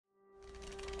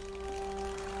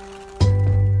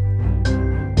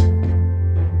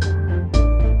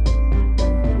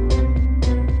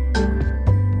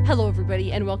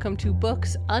welcome to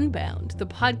Books Unbound, the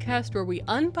podcast where we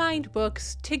unbind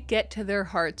books to get to their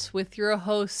hearts with your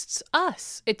hosts,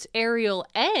 us. It's Ariel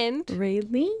and...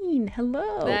 Raylene,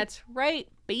 hello. That's right,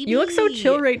 baby. You look so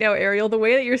chill right now, Ariel. The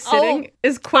way that you're sitting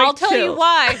is quite I'll tell you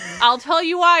why. I'll tell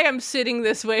you why I'm sitting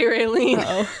this way, Raylene.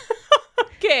 Uh-oh.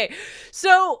 Okay,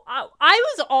 so I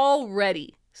was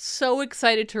already so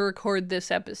excited to record this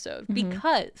episode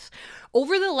because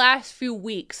over the last few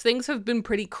weeks, things have been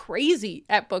pretty crazy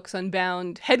at Books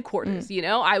Unbound headquarters. You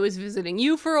know, I was visiting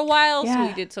you for a while, so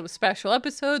we did some special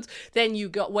episodes. Then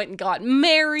you went and got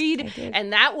married,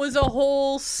 and that was a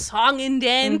whole song and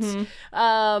dance.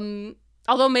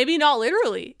 Although maybe not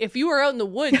literally. If you were out in the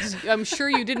woods, I'm sure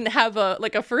you didn't have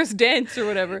a first dance or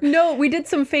whatever. No, we did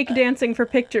some fake dancing for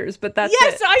pictures, but that's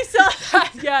Yes, it. I saw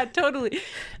that. Yeah, totally.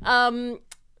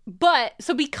 But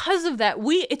so because of that,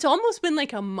 it's almost been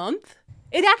like a month.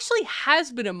 It actually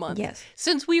has been a month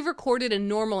since we've recorded a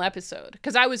normal episode,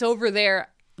 because I was over there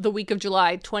the week of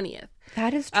July 20th.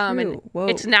 That is true. And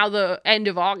it's now the end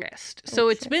of August. So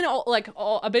it's been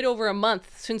a bit over a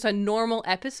month since a normal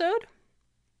episode.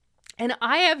 And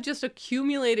I have just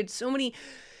accumulated so many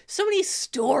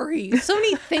stories, so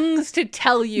many things to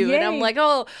tell you. Yay. And I'm like,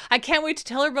 oh, I can't wait to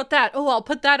tell her about that. Oh, I'll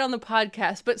put that on the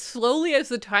podcast. But slowly as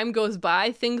the time goes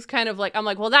by, things kind of I'm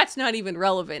like, well, that's not even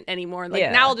relevant anymore.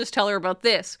 Now I'll just tell her about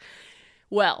this.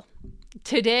 Well,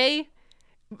 today,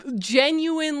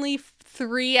 genuinely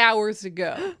 3 hours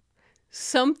ago,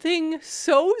 something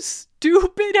so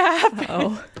stupid happened.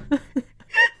 Oh.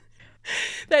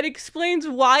 That explains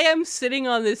why I'm sitting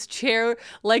on this chair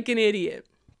like an idiot.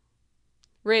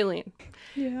 Raylene.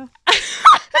 Yeah.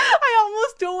 I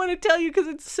almost don't want to tell you because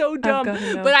it's so dumb,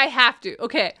 but I have to.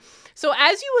 Okay. So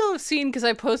as you will have seen, because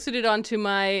I posted it onto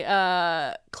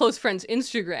my close friend's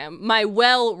Instagram, my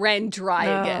well ran dry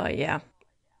again. Oh, yeah.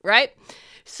 Right?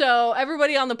 So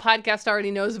everybody on the podcast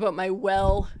already knows about my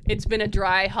well. It's been a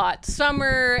dry, hot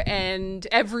summer, and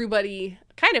everybody,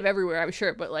 kind of everywhere, I'm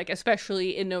sure, but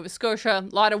especially in Nova Scotia,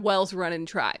 a lot of wells running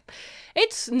dry.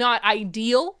 It's not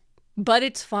ideal, but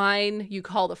it's fine. You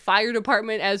call the fire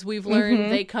department, as we've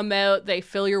learned. They come out, they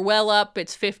fill your well up.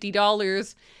 It's $50.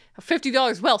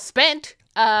 $50 well spent.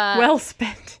 Well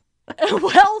spent.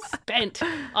 Well spent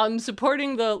on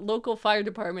supporting the local fire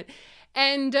department.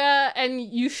 And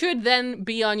you should then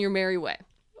be on your merry way.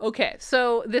 Okay,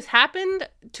 so this happened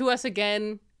to us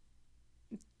again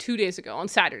 2 days ago on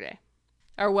Saturday.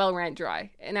 Our well ran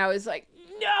dry. And I was like,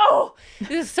 no!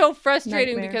 This is so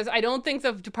frustrating because I don't think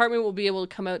the department will be able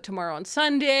to come out tomorrow on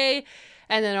Sunday.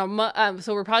 And then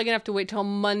so we're probably going to have to wait till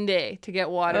Monday to get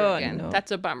water again. No.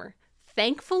 That's a bummer.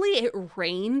 Thankfully, it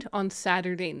rained on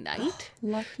Saturday night.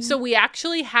 Lucky. So we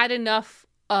actually had enough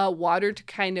water to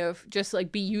kind of just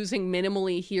be using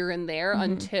minimally here and there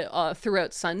until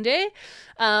throughout Sunday.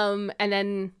 And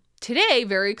then today,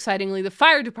 very excitingly, the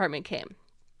fire department came.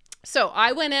 So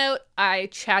I went out, I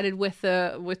chatted with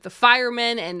the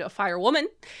firemen and a firewoman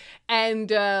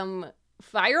and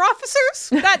fire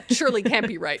officers? That surely can't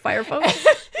be right. Fire folks?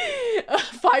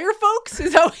 Fire folks?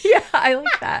 Is that Yeah, I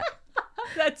like that.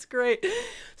 That's great.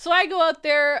 So I go out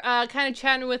there, kind of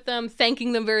chatting with them,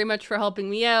 thanking them very much for helping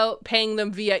me out, paying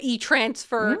them via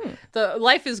e-transfer. The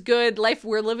life is good.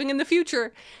 We're living in the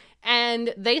future.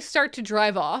 And they start to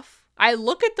drive off. I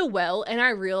look at the well and I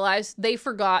realize they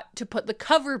forgot to put the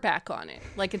cover back on it.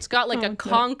 It's got a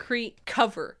concrete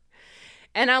cover.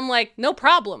 And I'm like, no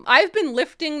problem. I've been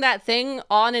lifting that thing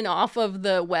on and off of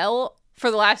the well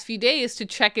for the last few days to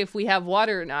check if we have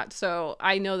water or not. So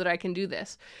I know that I can do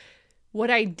this. What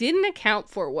I didn't account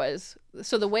for was,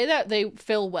 so the way that they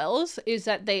fill wells is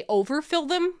that they overfill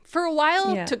them for a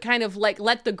while to kind of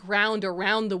let the ground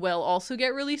around the well also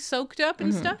get really soaked up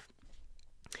and stuff.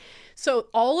 So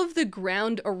all of the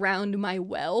ground around my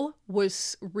well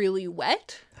was really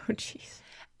wet. Oh, jeez.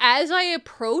 As I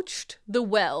approached the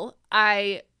well,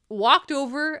 I walked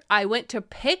over, I went to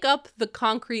pick up the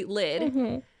concrete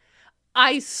lid.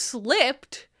 I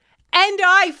slipped and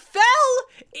I fell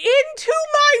into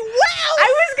my well.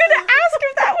 I was going to ask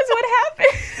if that was what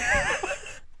happened.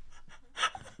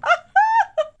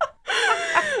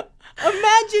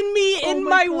 Imagine me in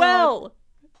my well.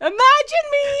 Imagine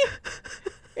me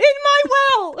in my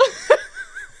well.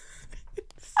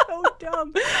 It's so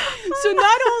dumb. So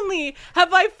not only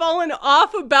have I fallen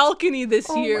off a balcony this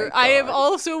year. my I have God.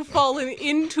 also fallen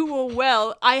into a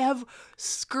well. I have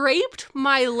scraped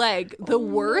my leg. The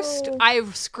worst. no.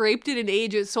 I've scraped it in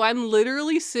ages. So I'm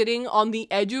literally sitting on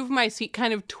the edge of my seat,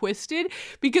 kind of twisted,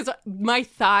 because my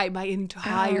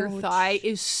entire Ouch. thigh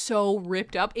is so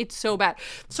ripped up. It's so bad.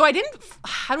 So I didn't,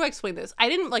 how do I explain this? I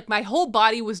didn't, like, my whole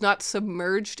body was not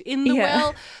submerged in the Yeah.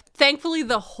 well. Thankfully,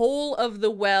 the hole of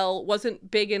the well wasn't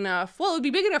big enough. Well, it would be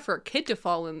big enough for a kid to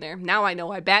fall in there. Now I know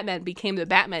why Batman became the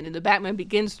Batman, and the Batman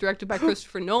Begins, directed by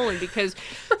Christopher Nolan, because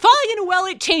falling in a well,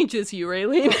 it changes you,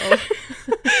 Raylene.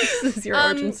 This is your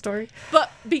origin story. But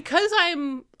because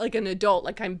I'm like an adult,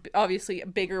 like I'm obviously a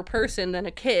bigger person than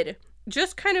a kid,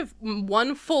 just kind of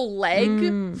one full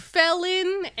leg fell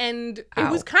in, and it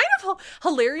was Ow. kind of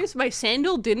hilarious. My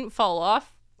sandal didn't fall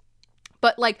off,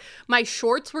 but like my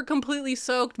shorts were completely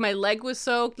soaked. My leg was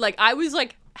soaked. Like I was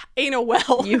like in a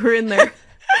well. You were in there.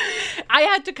 I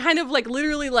had to kind of like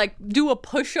literally like do a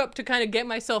push up to kind of get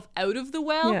myself out of the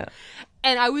well. Yeah.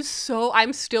 And I'm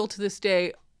still to this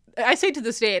day, I say to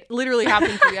this day, it literally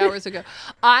happened 3 hours ago.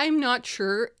 I'm not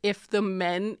sure if the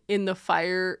men in the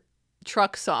fire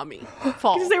truck saw me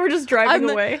fall. Because they were just driving I'm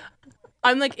away.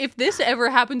 I'm like, if this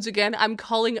ever happens again, I'm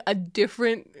calling a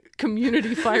different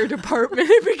community fire department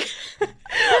because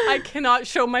I cannot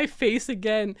show my face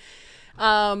again.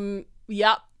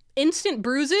 Yeah. Instant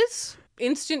bruises,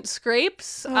 instant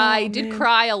scrapes. I did man.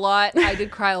 cry a lot.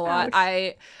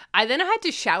 Ouch. I then had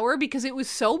to shower because it was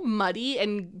so muddy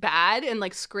and bad and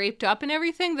like scraped up and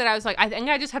everything that I was like, I think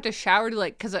I just have to shower to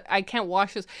like, because I can't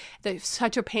wash this. It's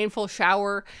such a painful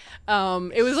shower.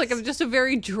 It was like just a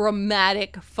very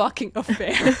dramatic fucking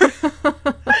affair.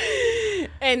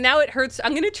 And now it hurts.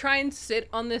 I'm going to try and sit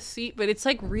on this seat, but it's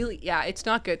like really, yeah, it's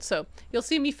not good. So you'll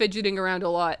see me fidgeting around a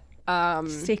lot.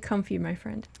 Stay comfy, my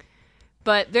friend.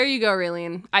 But there you go,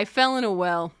 Raylene. I fell in a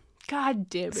well. God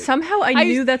damn it. Somehow I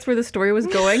knew that's where the story was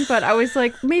going, but I was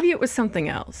like, maybe it was something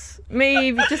else.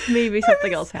 Maybe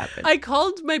something else happened. I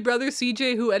called my brother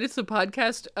CJ, who edits the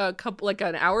podcast,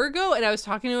 an hour ago, and I was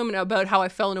talking to him about how I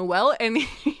fell in a well, and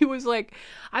he was like,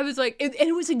 and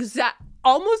it was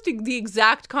almost the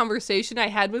exact conversation I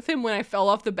had with him when I fell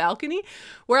off the balcony,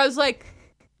 where I was like,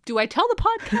 do I tell the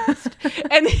podcast?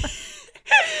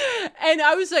 And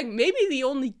I was like, maybe the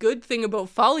only good thing about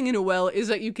falling in a well is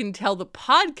that you can tell a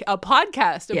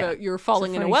podcast about your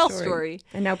falling in a well story.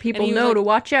 And now people he was know like- to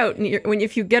watch out. And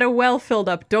if you get a well filled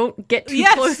up, don't get too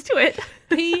Yes. close to it.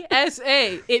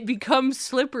 PSA, it becomes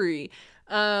slippery.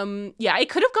 Yeah, it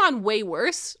could have gone way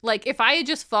worse. Like if I had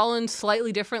just fallen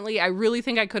slightly differently, I really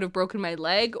think I could have broken my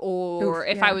leg, or Oof,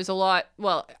 if yeah. I was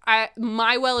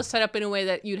my well is set up in a way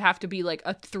that you'd have to be like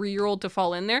a 3-year-old to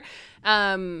fall in there.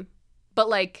 But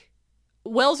like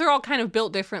wells are all kind of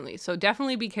built differently, so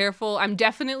definitely be careful. I'm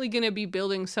definitely going to be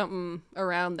building something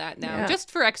around that now, Yeah.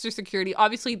 just for extra security.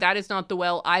 Obviously, that is not the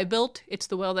well I built. It's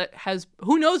the well that has,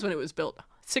 who knows when it was built,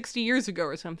 60 years ago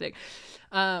or something.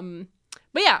 But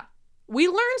yeah, we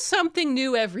learn something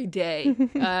new every day,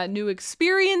 new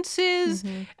experiences.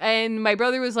 And my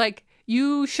brother was like,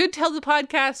 you should tell the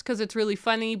podcast because it's really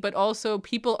funny, but also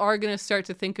people are going to start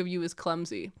to think of you as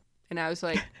clumsy. And I was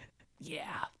like,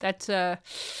 yeah, that's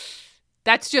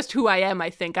just who I am, I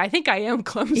think. I think I am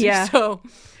clumsy, Yeah. so...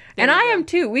 And there I you go. am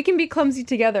too. We can be clumsy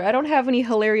together. I don't have any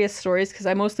hilarious stories because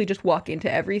I mostly just walk into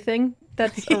everything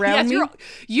that's around me.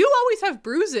 You always have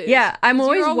bruises. Yeah, I'm 'Cause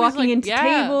always you're walking like, into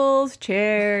tables,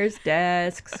 chairs,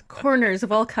 desks, corners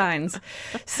of all kinds.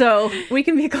 So we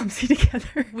can be clumsy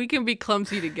together. We can be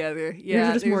clumsy together. Yours Yeah,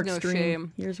 are just there's more no extreme.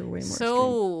 shame. Yours are way more extreme.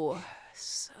 So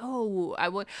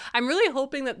I'm really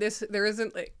hoping that there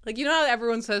isn't like you know how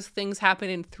everyone says things happen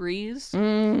in threes?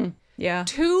 Yeah.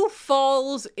 2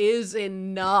 falls is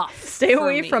enough. Stay for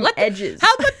away me. from edges.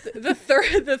 How about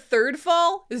the third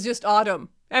fall is just autumn?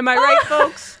 Am I right,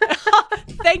 folks?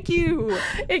 Thank you.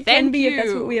 It can Thank be if that's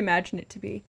you. what we imagine it to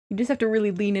be. You just have to really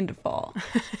lean into fall.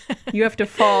 You have to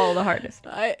fall the hardest.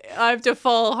 I have to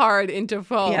fall hard into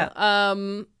fall. Yeah.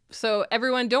 So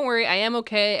everyone, don't worry. I am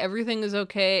okay. Everything is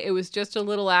okay. It was just a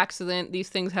little accident. These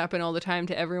things happen all the time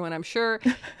to everyone, I'm sure.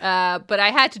 But I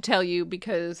had to tell you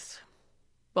because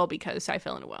I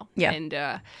fell in a well. Yeah.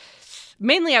 And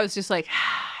mainly I was just like,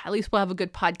 at least we'll have a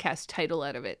good podcast title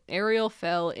out of it. Ariel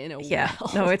fell in a Yeah.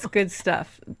 well. No, it's good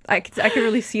stuff. I could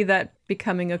really see that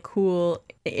becoming a cool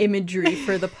imagery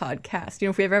for the podcast. You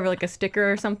know, if we ever have like a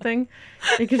sticker or something,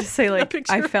 you could just say like,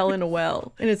 picture. I fell in a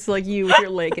well. And it's like you with your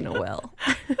leg in a well.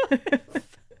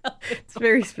 It's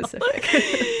very specific.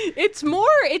 It's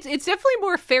definitely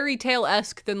more fairy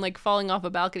tale-esque than like falling off a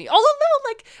balcony. Although no,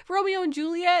 like Romeo and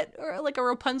Juliet or like a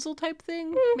Rapunzel type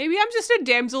thing. Maybe I'm just a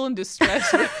damsel in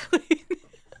distress. Really.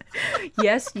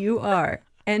 Yes, you are.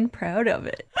 And proud of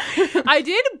it. I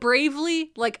did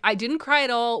bravely, like, I didn't cry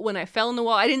at all when I fell in the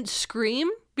wall. I didn't scream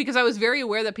because I was very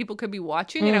aware that people could be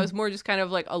watching, and I was more just kind of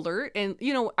like alert. And,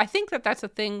 you know, I think that that's a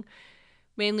thing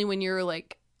mainly when you're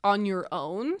like on your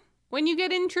own. When you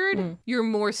get injured, you're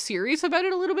more serious about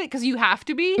it a little bit because you have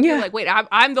to be. Yeah. You're like, wait,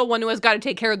 I'm the one who has got to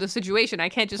take care of the situation. I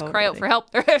can't just cry out for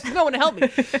help. There's no one to help me.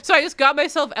 So I just got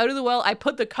myself out of the well. I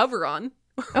put the cover on.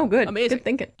 Oh, good. Amazing. Good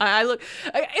thinking.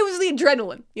 It was the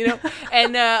adrenaline, you know?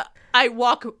 And I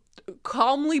walk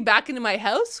calmly back into my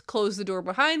house, close the door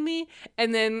behind me,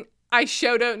 and then I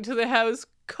shout out into the house,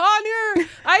 Connor,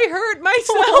 I hurt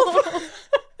myself.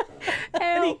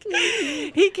 Help.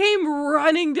 He came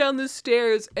running down the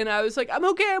stairs, and I was like, I'm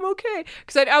okay.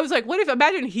 Because I was like, what if,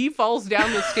 imagine he falls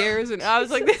down the stairs, and I was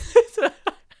like, this is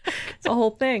It's a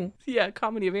whole thing. yeah,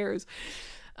 comedy of errors.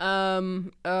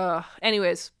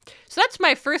 Anyways, so that's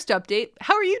my first update.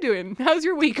 How are you doing? How's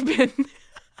your week been?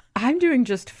 I'm doing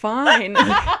just fine.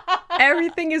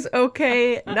 Everything is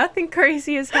okay. Nothing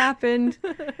crazy has happened.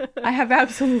 I have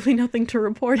absolutely nothing to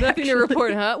report. Nothing to actually.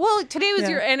 report, huh? Well, today was Yeah.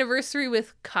 your anniversary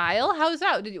with Kyle. How was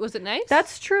that? Was it nice?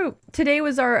 That's true. Today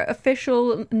was our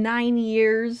official 9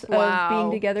 years Wow. of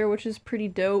being together, which is pretty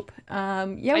dope. Yeah, I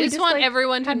we just want like,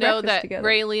 everyone to had know breakfast that together.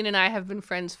 Raylene and I have been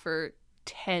friends for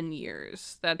 10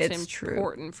 years. That's It's true.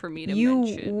 important for me to You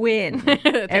mention. win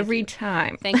every you.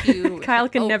 time. Thank you. Kyle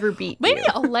can Oh, never beat maybe you.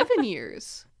 11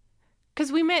 years.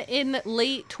 Because we met in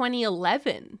late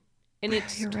 2011. And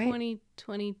it's You're right.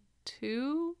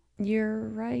 2022? You're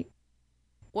right.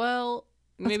 Well,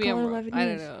 Let's maybe call I'm it wrong. 11 I don't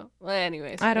years. know. Well,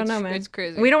 anyways. I don't it's- know, man. It's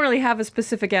crazy. We don't really have a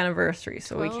specific anniversary,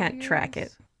 so we 12 can't track it.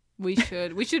 years? We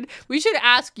should. We should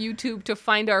ask YouTube to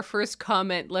find our first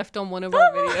comment left on one of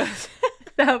our videos.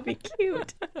 That would be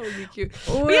cute. That would be cute.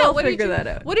 We'll But yeah, what figure did you, that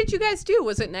out. What did you guys do?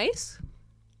 Was it nice?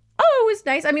 Oh, it was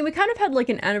nice. I mean, we kind of had like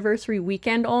an anniversary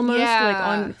weekend almost. Like Yeah.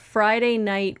 on Friday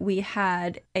night, we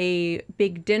had a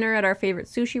big dinner at our favorite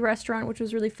sushi restaurant, which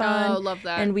was really fun. Oh, love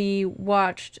that. And we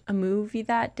watched a movie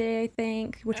that day, I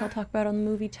think, which I'll talk about on the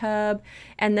movie tub.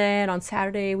 And then on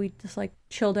Saturday, we just like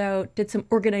chilled out, did some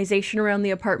organization around the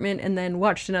apartment, and then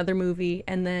watched another movie.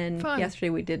 And then Fun.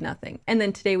 yesterday we did nothing. And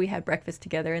then today we had breakfast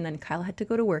together, and then Kyle had to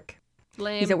go to work.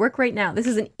 Lame. He's at work right now. This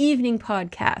is an evening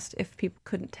podcast, if people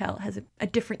couldn't tell. It has a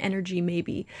different energy,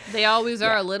 maybe. They always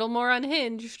are a little more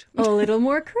unhinged. A little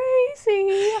more crazy.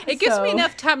 It gives me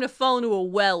enough time to fall into a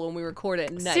well when we record at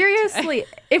night. Seriously,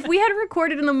 if we had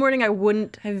recorded in the morning, I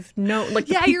wouldn't have known. Like,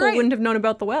 the Yeah, you're people right. wouldn't have known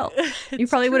about the well. You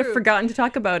probably would have true. forgotten to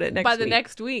talk about it next By the week.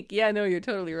 next week. Yeah, no, you're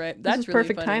totally right. That's This is really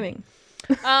perfect funny.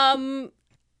 timing.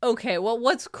 Okay, well,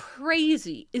 what's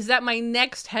crazy is that my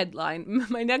next headline,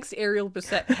 my next Ariel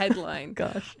Bissett headline,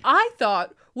 Gosh. I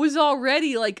thought was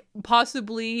already like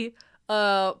possibly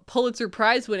Pulitzer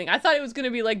Prize winning. I thought it was going to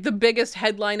be like the biggest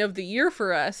headline of the year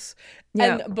for us.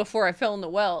 Yeah. And before I fell in the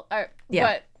well,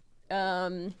 Yeah. But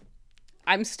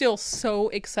I'm still so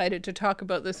excited to talk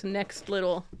about this next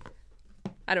little,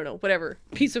 I don't know, whatever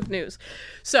piece of news.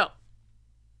 So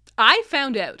I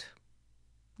found out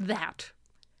that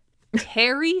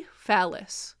Terry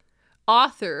Fallis,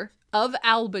 author of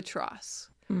Albatross,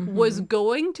 was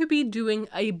going to be doing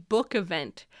a book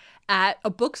event at a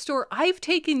bookstore I've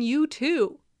taken you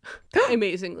to,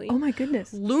 amazingly. Oh my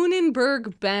goodness.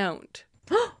 Lunenburg Bound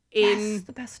in Yes,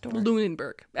 the best story.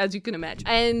 Lunenburg, as you can imagine.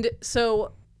 And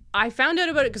so I found out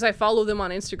about it because I follow them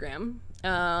on Instagram.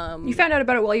 You found out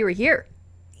about it while you were here.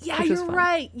 Yeah, Which was you're fun.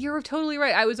 right. You're totally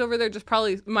right. I was over there just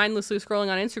probably mindlessly scrolling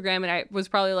on Instagram, and I was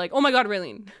probably like, "Oh my God,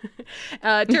 Raylene!"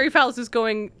 Terry Fallis is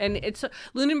going, and it's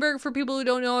Lunenburg. For people who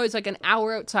don't know, is like an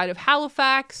hour outside of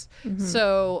Halifax.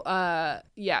 So,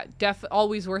 yeah,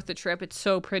 always worth the trip. It's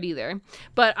so pretty there.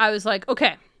 But I was like,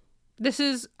 okay,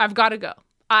 I've got to go.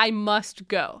 I must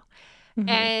go.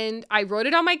 And I wrote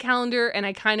it on my calendar, and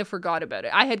I kind of forgot about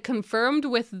it. I had confirmed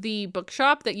with the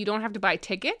bookshop that you don't have to buy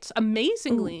tickets.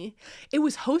 Amazingly, it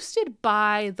was hosted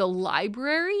by the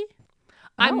library.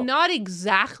 I'm not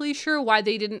exactly sure why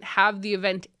they didn't have the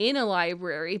event in a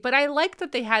library, but I like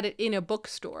that they had it in a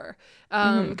bookstore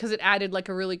because it added like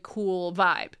a really cool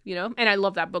vibe, you know? And I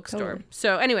love that bookstore. Totally.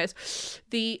 So anyways,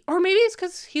 or maybe it's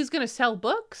because he's going to sell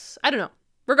books. I don't know.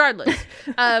 Regardless,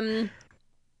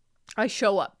 I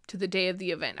show up to the day of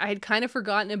the event. I had kind of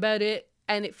forgotten about it.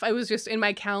 And I was just in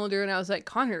my calendar, and I was like,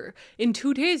 Connor, in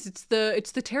 2 days, it's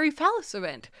the Terry Fallis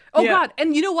event. Oh, Yeah. God.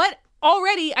 And you know what?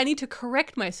 Already, I need to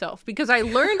correct myself because I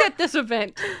learned at this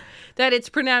event that it's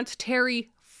pronounced Terry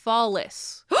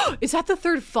Fallis. Is that the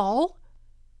third fall?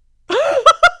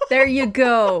 There you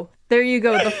go. There you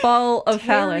go. The fall of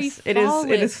Terry Phallus. It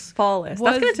is Phallus.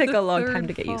 That's going to take a long time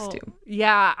to get used to.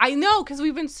 Yeah, I know, because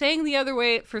we've been saying the other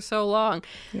way for so long.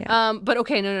 Yeah. But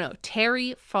okay, no.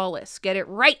 Terry Phallus. Get it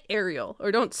right, Ariel,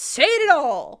 or don't say it at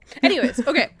all. Anyways,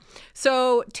 okay.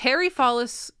 So Terry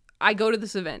Phallus, I go to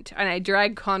this event and I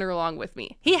drag Connor along with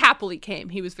me. He happily came.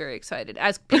 He was very excited.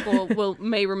 As people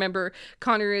may remember,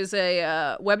 Connor is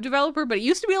a web developer, but he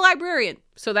used to be a librarian.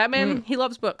 So that man, he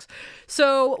loves books.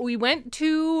 So we went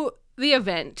to the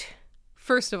event.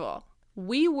 First of all,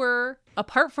 we were,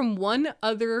 apart from one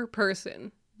other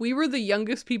person, we were the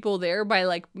youngest people there by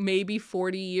like maybe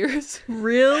 40 years.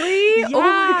 Really? Yeah. Oh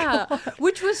my God.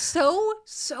 Which was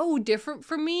so different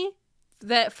from me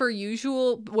that for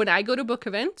usual when I go to book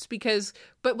events,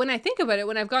 but when I think about it,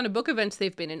 when I've gone to book events,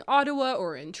 they've been in Ottawa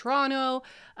or in Toronto,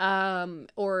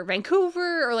 or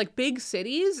Vancouver or like big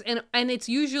cities. And it's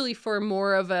usually for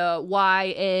more of a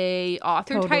YA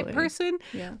author type person.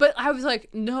 Yeah. But I was like,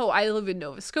 no, I live in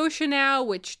Nova Scotia now,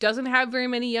 which doesn't have very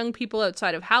many young people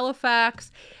outside of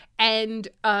Halifax. And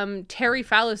Terry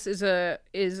Phallus is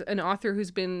an author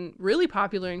who's been really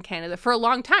popular in Canada for a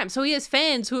long time. So he has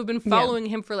fans who have been following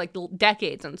him for like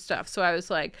decades and stuff. So I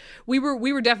was like, we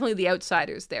were definitely the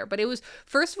outsiders there. But it was,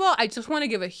 first of all, I just want to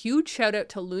give a huge shout out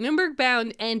to Lunenburg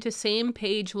Bound and to Same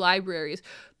Page Libraries,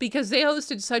 because they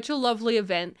hosted such a lovely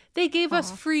event. They gave us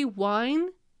free wine.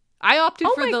 I opted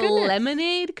for the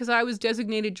lemonade because I was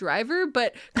designated driver,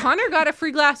 but Connor got a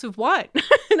free glass of wine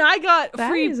and I got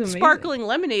free sparkling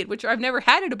lemonade, which I've never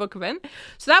had at a book event.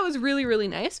 So that was really, really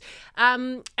nice.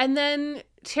 And then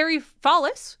Terry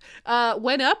Phallus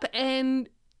went up and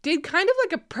did kind of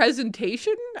like a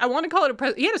presentation. I want to call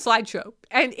it he had a slideshow,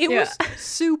 and it was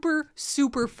super,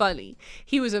 super funny.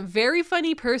 He was a very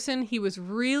funny person. He was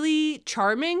really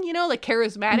charming, like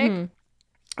charismatic. Mm-hmm.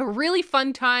 A really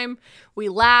fun time. We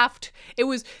laughed. It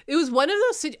was one of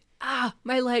those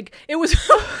my leg. It was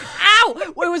ow.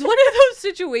 It was one of those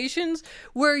situations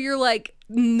where you're like,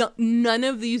 none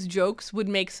of these jokes would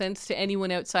make sense to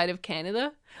anyone outside of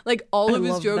Canada. Like all of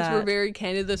his jokes were very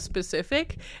Canada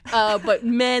specific. But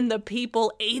man, the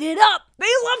people ate it up. They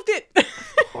loved it.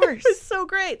 Of course. It was so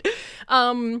great.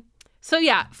 So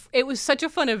yeah, it was such a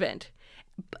fun event.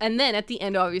 And then at the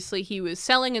end, obviously, he was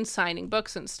selling and signing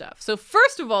books and stuff. So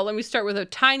first of all, let me start with a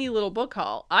tiny little book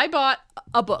haul. I bought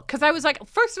a book because I was like,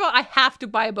 first of all, I have to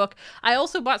buy a book. I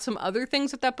also bought some other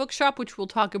things at that bookshop, which we'll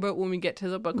talk about when we get to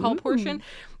the book haul portion.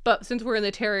 But since we're in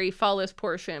the Terry Phallus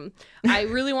portion, I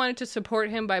really wanted to support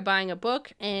him by buying a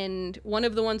book. And one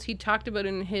of the ones he talked about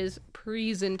in his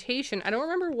presentation, I don't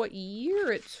remember what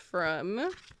year it's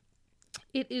from.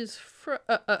 It is from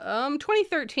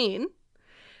 2013.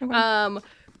 Okay.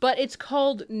 But it's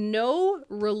called No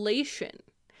Relation.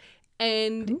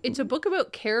 And it's a book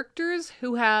about characters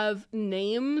who have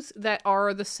names that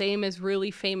are the same as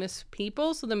really famous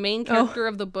people. So the main character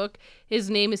of the book, his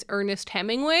name is Ernest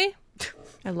Hemingway.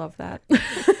 I love that.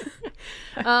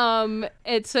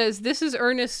 It says, this is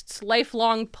Ernest's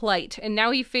lifelong plight, and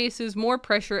now he faces more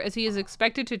pressure as he is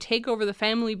expected to take over the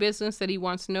family business that he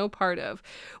wants no part of.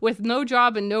 With no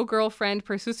job and no girlfriend,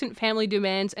 persistent family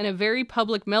demands, and a very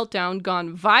public meltdown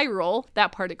gone viral,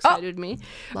 that part excited me,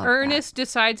 Ernest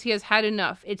decides he has had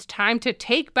enough. It's time to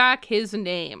take back his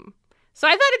name. So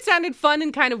I thought it sounded fun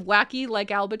and kind of wacky, like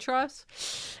Albatross.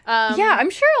 Yeah, I'm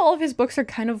sure all of his books are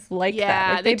kind of like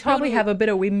that. Like, they probably have a bit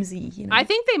of whimsy. I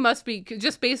think they must be,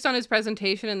 just based on his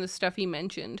presentation and the stuff he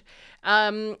mentioned.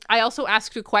 I also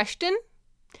asked a question,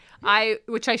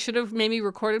 which I should have maybe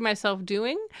recorded myself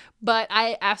doing, but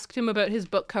I asked him about his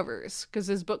book covers, because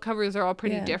his book covers are all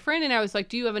pretty different. And I was like,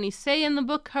 do you have any say in the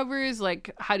book covers?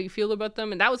 Like, how do you feel about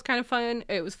them? And that was kind of fun.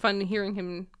 It was fun hearing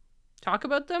him talk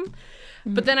about them.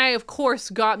 But then I, of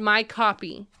course, got my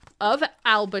copy of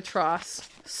Albatross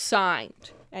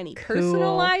signed, and he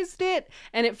personalized it,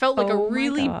 and it felt like a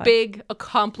really big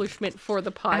accomplishment for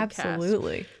the podcast.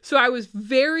 Absolutely. So I was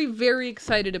very, very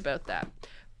excited about that.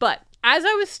 But as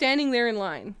I was standing there in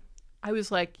line, I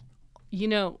was like,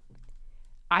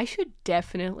 I should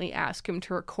definitely ask him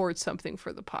to record something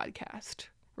for the podcast,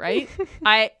 right?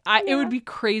 It would be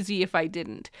crazy if I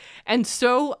didn't. And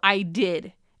so I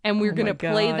did. And we're going to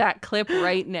play that clip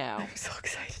right now. I'm so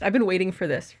excited. I've been waiting for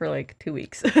this for like 2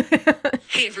 weeks.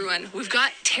 Hey, everyone. We've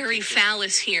got Terry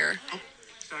Phallus here. Oh,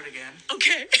 start again.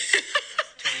 Okay.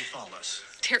 Terry Phallus.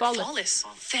 Terry Phallus.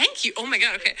 Thank you. Oh, my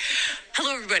God. Okay.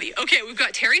 Hello, everybody. Okay, we've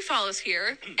got Terry Phallus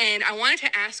here. And I wanted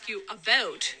to ask you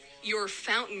about your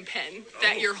fountain pen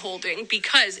that you're holding,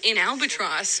 because in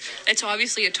Albatross, it's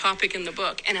obviously a topic in the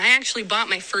book, and I actually bought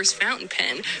my first fountain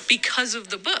pen because of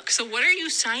the book. So what are you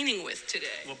signing with today?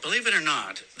 Well, believe it or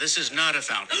not, this is not a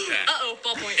fountain pen. Uh-oh,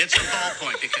 ballpoint. It's a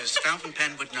ballpoint because fountain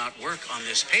pen would not work on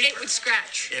this paper. It would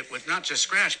scratch. It would not just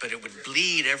scratch, but it would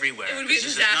bleed everywhere. It would be a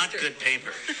 'cause disaster. This is not good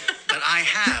paper. But I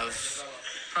have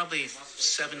probably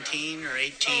 17 or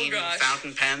 18 gosh.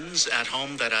 fountain pens at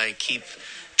home that I keep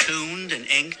tuned and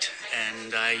inked,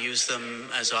 and I use them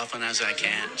as often as I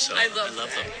can. So I love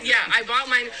them. Yeah, I bought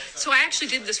mine. So I actually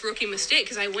did this rookie mistake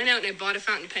because I went out and I bought a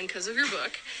fountain pen because of your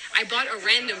book. I bought a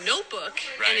random notebook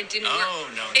and Right. it didn't Oh,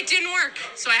 work. no. It didn't work.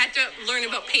 So I had to learn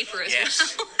about paper as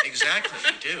Yes, well. exactly,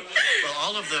 you do. Well,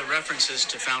 all of the references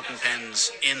to fountain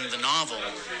pens in the novel,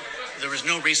 there was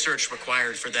no research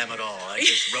required for them at all. I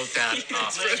just wrote that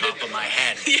off the top of my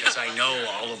head because I know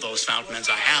all of those fountain pens.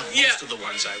 I have most of the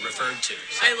ones I referred to.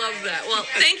 So. I love that. Well,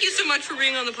 thank you so much for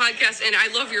being on the podcast, and I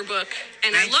love your book,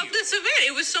 and Thank I love you. this event.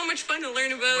 It was so much fun to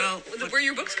learn about where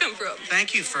your books come from.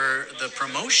 Thank you for the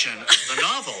promotion of the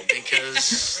novel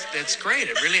because it's great.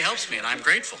 It really helps me, and I'm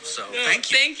grateful. So thank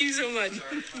you. Thank you so much.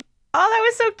 Oh, that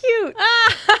was so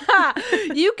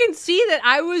cute. You can see that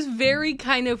I was very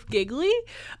kind of giggly.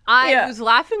 I was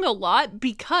laughing a lot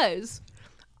because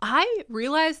I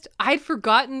realized I'd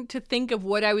forgotten to think of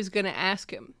what I was going to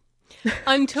ask him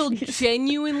until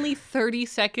genuinely 30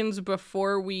 seconds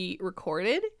before we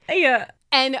recorded. Yeah.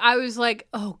 And I was like,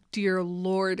 oh, dear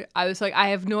Lord. I was like, I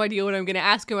have no idea what I'm going to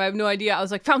ask him. I have no idea. I was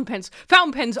like, fountain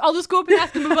pens. I'll just go up and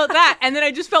ask him about that. And then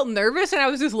I just felt nervous and I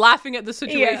was just laughing at the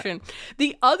situation. Yeah.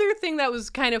 The other thing that was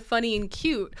kind of funny and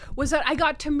cute was that I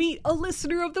got to meet a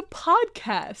listener of the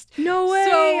podcast. No way.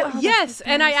 So, yes.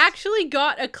 And I actually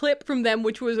got a clip from them,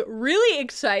 which was really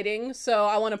exciting. So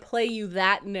I want to play you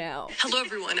that now. Hello,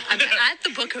 everyone. I'm at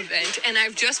the book event and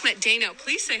I've just met Dana.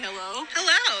 Please say hello.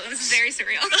 Hello. This is very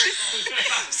surreal.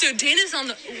 So Dana's on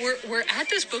the, we're at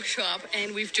this bookshop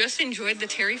and we've just enjoyed the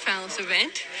Terry Fallis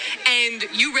event and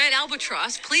you read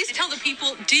Albatross. Please tell the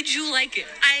people, did you like it?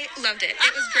 I loved it.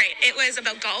 It was great. It was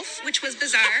about golf, which was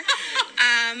bizarre,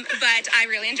 but I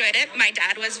really enjoyed it. My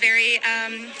dad was very,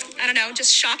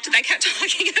 just shocked that I kept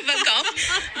talking about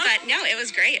golf, but no, it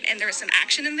was great. And there was some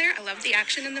action in there. I loved the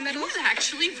action in the middle. It was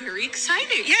actually very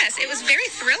exciting. Yes, it was very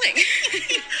thrilling.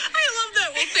 I love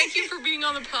that. Well, thank you for being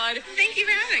on the pod. Thank you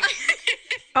for having me.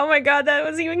 Oh my God, that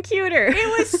was even cuter.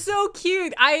 It was so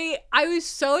cute. I was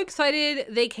so excited.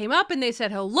 They came up and they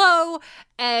said hello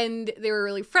and they were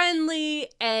really friendly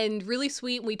and really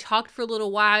sweet. We talked for a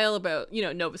little while about,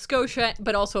 Nova Scotia,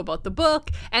 but also about the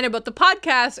book and about the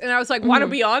podcast. And I was like, want to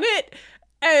be on it?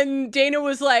 And Dana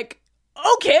was like,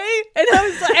 okay. And I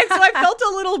was like, so I felt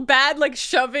a little bad, like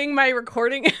shoving my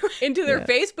recording into their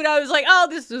face, but I was like, oh,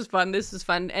 this is fun. This is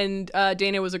fun. And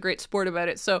Dana was a great sport about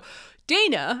it. So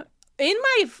Dana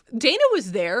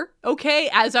was there, okay,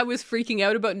 as I was freaking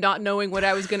out about not knowing what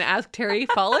I was going to ask Terry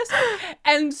Fallis.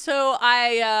 And so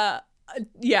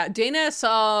Dana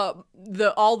saw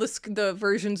all the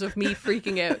versions of me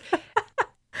freaking out.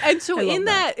 And so in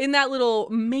that little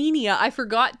mania, I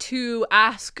forgot to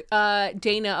ask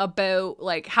Dana about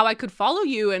like how I could follow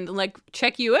you and like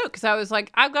check you out, because I was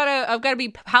like, I've got to be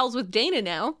pals with Dana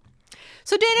now.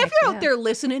 So Dana, if you're out there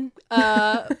listening,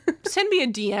 send me a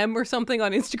DM or something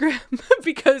on Instagram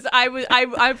because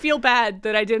I feel bad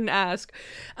that I didn't ask.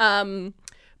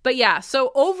 But yeah,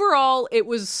 so overall, it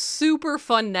was super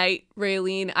fun night,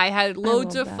 Raylene. I had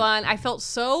loads of fun. I felt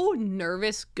so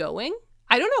nervous going.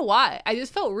 I don't know why. I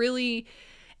just felt really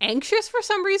anxious for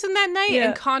some reason that night.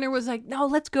 And Connor was like, no,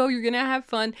 let's go. You're going to have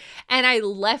fun. And I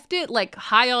left it like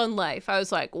high on life. I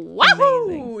was like,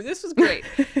 wahoo, this was great.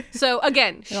 So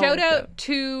again, shout out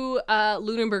to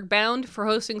Lunenburg Bound for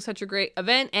hosting such a great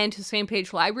event, and to Same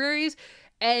Page Libraries,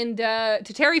 and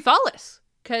to Terry Fallis,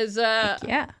 because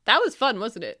that was fun,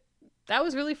 wasn't it? That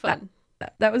was really fun.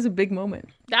 That was a big moment.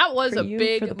 That was a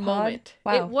big moment.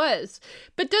 Wow. It was.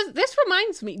 But this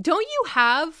reminds me, don't you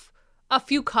have a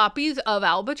few copies of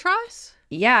Albatross?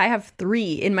 Yeah, I have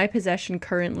 3 in my possession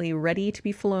currently, ready to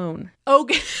be flown.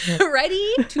 Okay,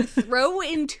 ready to throw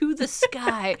into the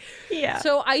sky. Yeah.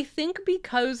 So I think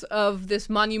because of this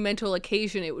monumental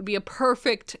occasion, it would be a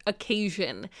perfect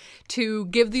occasion to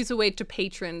give these away to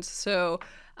patrons. So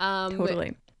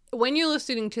totally. When you're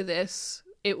listening to this,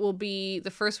 it will be the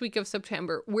first week of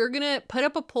September. We're going to put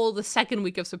up a poll the second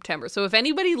week of September. So if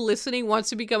anybody listening wants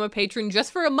to become a patron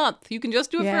just for a month, you can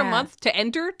just do it for a month to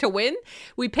enter, to win.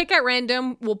 We pick at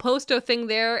random. We'll post a thing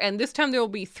there. And this time there will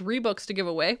be 3 books to give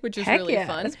away, which is really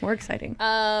fun. That's more exciting.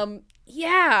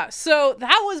 Yeah. So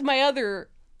that was my other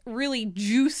really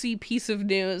juicy piece of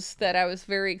news that I was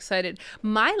very excited.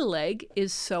 My leg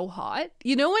is so hot.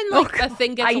 You know when like a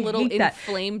thing gets I a little hate that.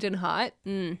 inflamed and hot?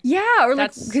 Yeah, or like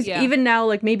That's- because yeah. even now,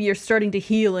 like maybe you're starting to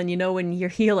heal, and you know when you're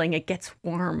healing, it gets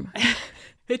warm.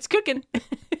 It's cooking.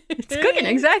 It's cooking,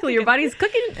 exactly. Your body's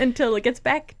cooking until it gets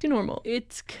back to normal.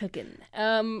 It's cooking.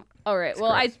 All right.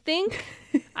 Well, I think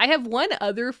I have one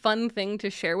other fun thing to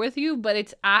share with you, but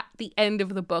it's at the end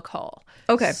of the book haul.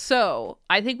 Okay. So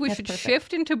I think we should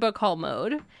shift into book haul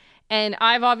mode. And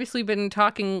I've obviously been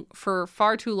talking for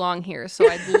far too long here, so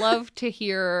I'd love to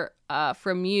hear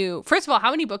from you. First of all,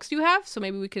 how many books do you have? So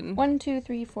maybe we can. 1, 2,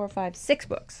 3, 4, 5, 6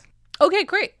 books. Okay,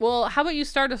 great. Well, how about you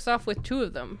start us off with 2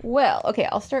 of them? Well, okay,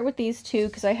 I'll start with these 2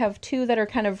 because I have 2 that are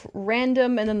kind of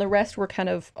random, and then the rest were kind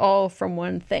of all from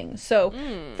one thing. So,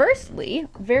 firstly,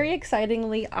 very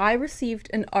excitingly, I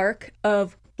received an arc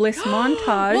of Bliss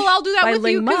Montage. Well, I'll do that by with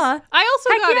you Ling Ma. because I also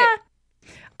Heck got yeah.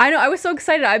 it. I know, I was so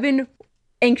excited. I've been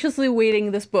anxiously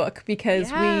waiting this book because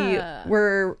Yeah. we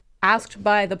were asked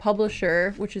by the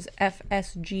publisher, which is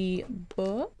FSG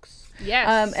Books.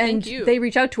 Yes, and thank you. they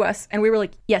reached out to us and we were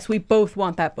like, yes, we both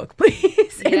want that book,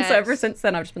 please. And so ever Yes. since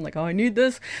then, I've just been like, oh, I need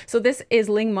this. So this is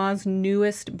Ling Ma's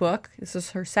newest book. This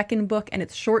is her second book and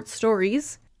it's short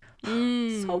stories.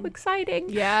 So exciting.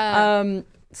 Yeah.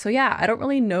 So yeah, I don't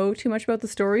really know too much about the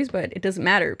stories, but it doesn't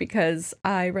matter because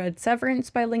I read Severance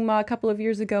by Ling Ma a couple of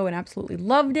years ago and absolutely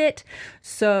loved it.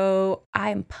 So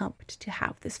I'm pumped to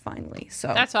have this finally. So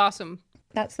That's awesome.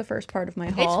 that's the first part of my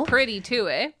haul. It's pretty too,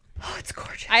 eh? Oh, it's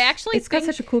gorgeous. I actually It's got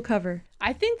think- such a cool cover.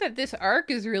 I think that this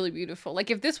arc is really beautiful. Like,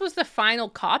 if this was the final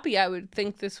copy, I would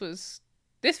think this feels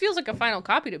like a final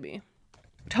copy to me.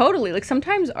 Totally. Like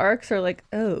sometimes arcs are like,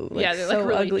 oh, like Yeah, they're so like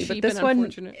really ugly, cheap but this and one,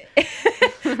 unfortunate.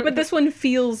 but this one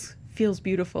feels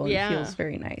beautiful and Yeah. feels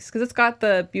very nice because it's got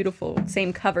the beautiful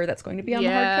same cover that's going to be on the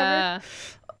hardcover. Yeah.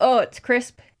 Oh, it's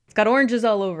crisp. It's got oranges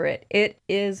all over it. It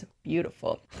is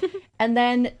beautiful. And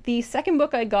then the second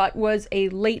book I got was a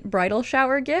late bridal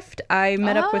shower gift. I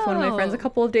met up with one of my friends a Oh.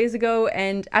 couple of days ago,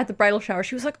 and at the bridal shower,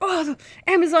 she was like, oh,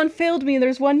 Amazon failed me.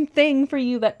 There's one thing for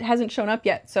you that hasn't shown up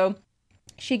yet. So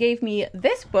she gave me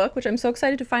this book, which I'm so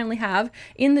excited to finally have,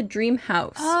 In the Dream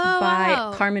House by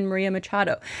wow. Carmen Maria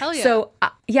Machado. Hell yeah. So,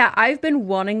 yeah, I've been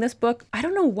wanting this book. I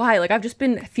don't know why. Like, I've just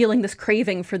been feeling this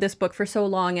craving for this book for so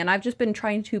long, and I've just been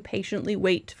trying to patiently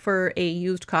wait for a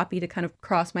used copy to kind of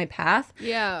cross my path.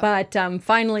 Yeah. But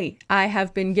finally, I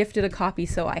have been gifted a copy,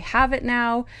 so I have it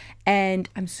now, and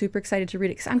I'm super excited to read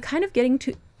it because I'm kind of getting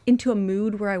into a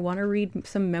mood where I want to read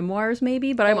some memoirs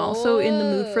maybe, but I'm also in the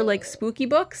mood for like spooky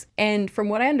books. And from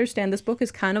what I understand, this book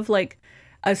is kind of like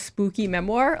a spooky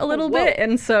memoir a little whoa. bit.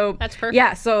 And so That's perfect.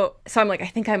 Yeah, so I'm like, I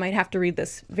think I might have to read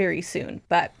this very soon.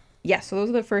 But yeah, so those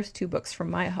are the first 2 books from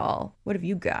my haul. What have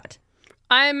you got?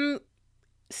 I'm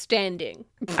standing.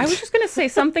 I was just gonna say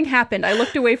something happened. I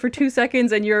looked away for 2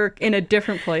 seconds and you're in a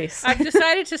different place. I've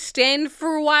decided to stand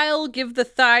for a while, give the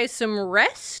thighs some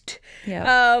rest.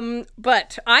 Yeah.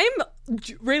 But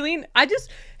Raylene, like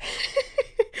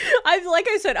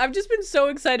I said, I've just been so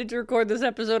excited to record this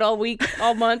episode all week,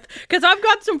 all month, because I've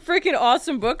got some freaking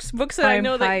awesome books that I I'm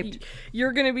know that hyped.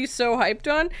 you're gonna be so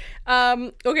hyped on.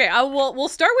 Okay, we'll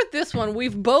start with this one.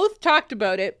 We've both talked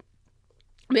about it.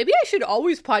 Maybe I should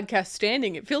always podcast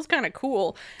standing. It feels kind of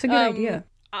cool. It's a good idea.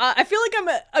 I feel like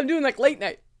I'm doing like late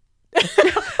night.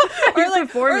 or like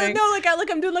performing. Or no, like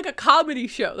I'm doing like a comedy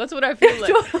show. That's what I feel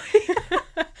like.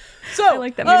 So I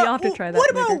like that. Maybe I'll have to try that What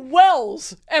about later.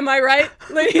 Wells? Am I right,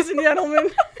 ladies and gentlemen?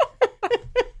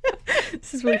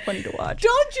 This is really funny to watch.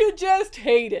 Don't you just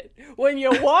hate it when you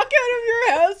walk out of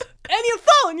your house and you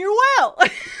fall in your well?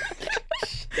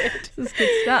 This is good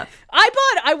stuff.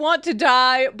 I want to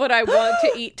die, but I want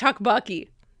to eat tteokbokki.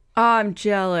 Oh, I'm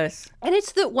jealous. And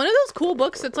it's one of those cool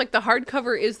books that's like the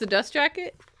hardcover is the dust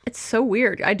jacket. It's so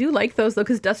weird. I do like those though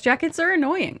because dust jackets are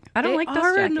annoying. I don't like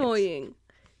dust jackets. Annoying.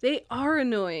 They are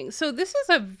annoying. So this is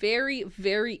a very,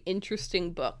 very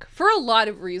interesting book for a lot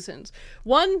of reasons.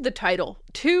 1, the title.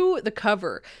 2, the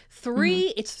cover.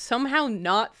 3, it's somehow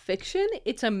not fiction.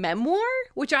 It's a memoir,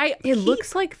 which I It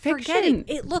looks like forgetting.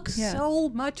 fiction. It looks Yeah. so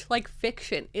much like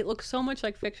fiction.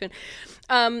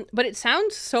 But it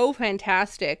sounds so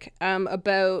fantastic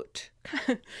about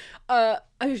a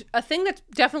thing that's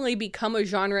definitely become a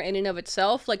genre in and of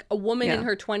itself, like a woman in Yeah.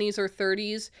 her 20s or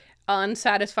 30s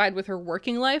unsatisfied with her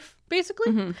working life,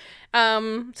 basically.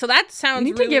 So that sounds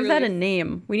We need really, to give that a really...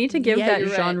 name. We need to give Yeah, that you're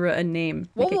right. genre a name.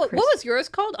 What Make it crisp. was yours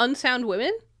called? Unsound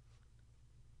Women?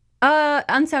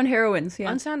 Unsound Heroines,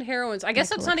 yeah. Unsound Heroines. I guess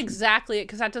that's not collection. exactly it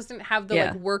because that doesn't have the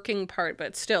Yeah. like working part,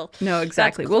 but still. No,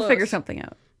 exactly. That's We'll figure close. something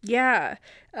out. Yeah.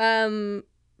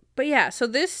 But But yeah, so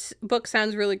this book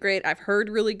sounds really great. I've heard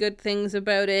really good things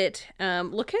about it.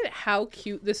 Look at how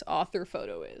cute this author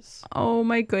photo is. Oh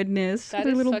my goodness. That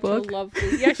Their is little such book. a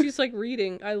lovely. Yeah, she's like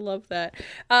reading. I love that.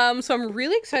 So I'm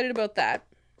really excited about that.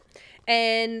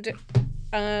 And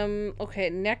okay,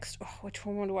 next. Oh, which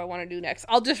one do I want to do next?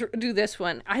 I'll just do this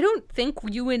one. I don't think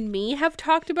you and me have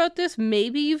talked about this.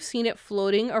 Maybe you've seen it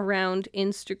floating around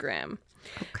Instagram.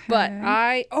 Okay. But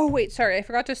I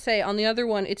forgot to say on the other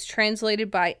one, it's translated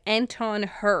by Anton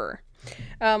Her.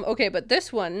 Okay, but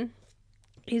this one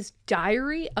is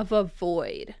Diary of a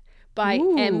Void by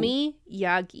Emi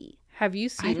Yagi. Have you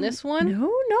seen this one?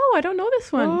 No, I don't know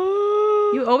this one.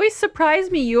 You always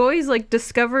surprise me. You always like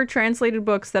discover translated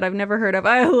books that I've never heard of.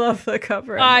 I love the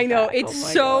cover. I know.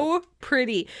 It's so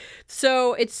pretty.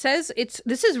 So it says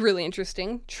this is really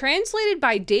interesting. Translated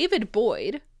by David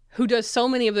Boyd, who does so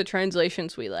many of the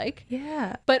translations we like.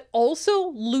 Yeah. But also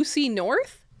Lucy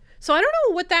North. So I don't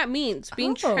know what that means.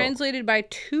 Being translated by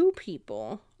two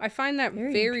people. I find that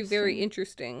very, very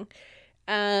interesting.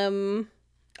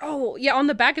 Oh, yeah, on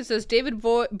the back it says David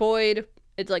Boyd.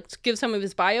 It like gives some of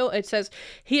his bio. It says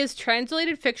he has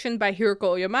translated fiction by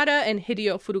Hiroko Yamada and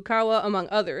Hideo Furukawa, among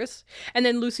others. And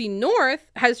then Lucy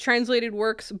North has translated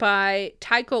works by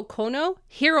Taiko Kono,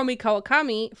 Hiromi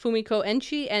Kawakami, Fumiko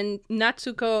Enchi, and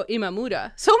Natsuko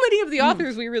Imamura. So many of the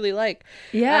authors we really like.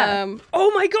 Yeah.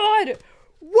 Oh my god!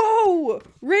 Whoa!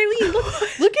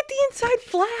 Raylene, look at the inside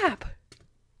flap!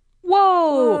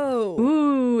 Whoa!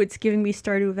 Ooh, it's giving me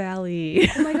Stardew Valley.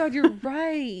 Oh my god, you're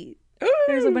right.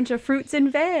 There's a bunch of fruits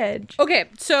and veg. Okay,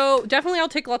 so definitely I'll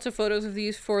take lots of photos of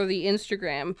these for the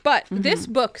Instagram. But this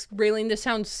book, Raylene, this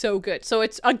sounds so good. So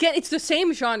it's the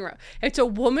same genre. It's a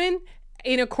woman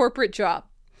in a corporate job.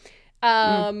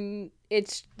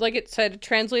 It's, like it said,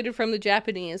 translated from the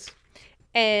Japanese.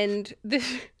 And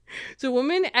it's a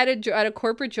woman at a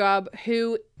corporate job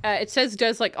who, it says,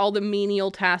 does like all the menial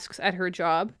tasks at her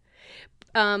job.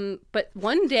 But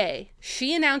one day,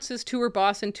 she announces to her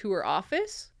boss and to her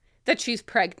office that she's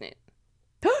pregnant.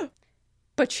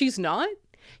 But she's not.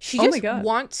 She just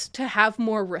wants to have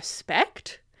more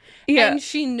respect. Yeah. And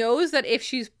she knows that if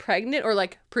she's pregnant or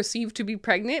like perceived to be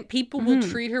pregnant, people will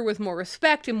treat her with more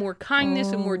respect and more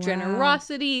kindness and more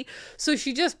generosity. So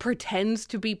she just pretends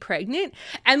to be pregnant.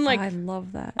 And like, I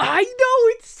love that. I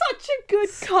know, it's such a good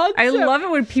concept. I love it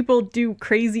when people do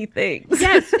crazy things.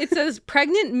 Yes, it says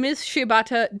pregnant Miss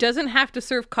Shibata doesn't have to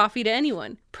serve coffee to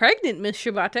anyone. Pregnant Miss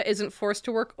Shibata isn't forced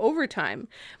to work overtime.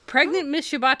 Pregnant Miss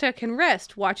Shibata can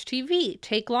rest, watch TV,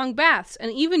 take long baths,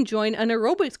 and even join an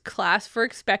aerobics class for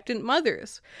expectant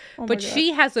mothers. But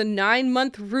she has a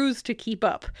 9-month ruse to keep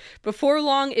up. Before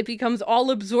long, it becomes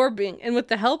all absorbing, and with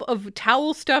the help of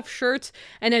towel-stuffed shirts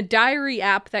and a diary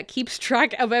app that keeps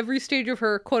track of every stage of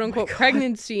her quote-unquote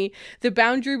pregnancy, the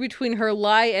boundary between her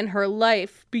lie and her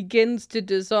life begins to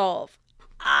dissolve.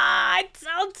 It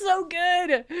sounds so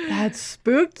good. That's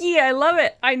spooky. I love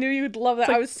it. I knew you'd love that.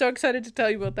 I was so excited to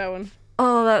tell you about that one.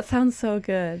 Oh, that sounds so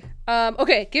good.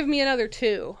 Okay, give me another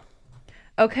 2.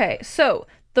 Okay, so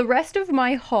the rest of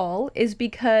my haul is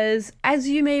because, as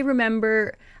you may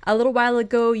remember, a little while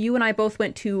ago, you and I both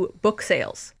went to book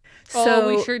sales.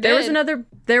 So we sure did.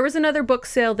 There was another book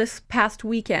sale this past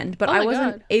weekend, but I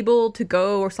wasn't able to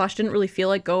go or / didn't really feel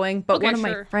like going, but one of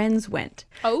my friends went.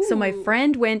 Oh. So my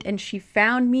friend went and she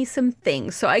found me some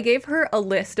things. So I gave her a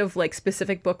list of like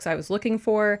specific books I was looking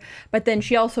for, but then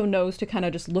she also knows to kind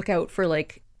of just look out for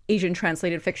like Asian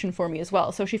translated fiction for me as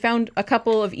well. So she found a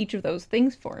couple of each of those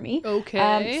things for me.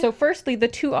 Okay. So firstly, the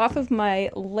 2 off of my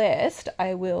list,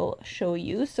 I will show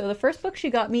you. So the first book she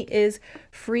got me is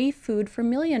Free Food for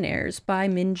Millionaires by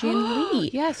Min Jin Lee.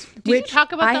 Yes. Did you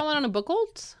talk about that one on a Book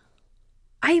Olds?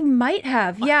 I might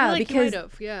have, yeah. I feel like because you might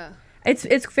have, yeah. It's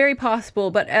very possible,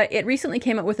 but it recently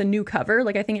came out with a new cover.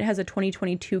 Like, I think it has a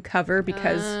 2022 cover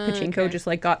because Pachinko just,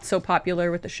 like, got so popular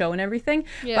with the show and everything.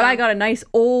 Yeah. But I got a nice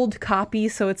old copy,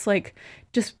 so it's, like,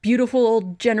 just beautiful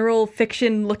old general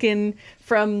fiction looking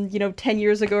from, 10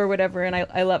 years ago or whatever, and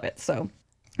I love it, so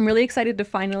I'm really excited to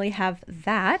finally have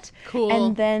that. Cool.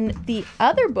 And then the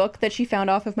other book that she found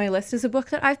off of my list is a book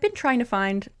that I've been trying to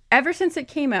find ever since it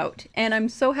came out, and I'm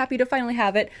so happy to finally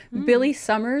have it. Billy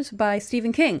Summers by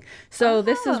Stephen King. So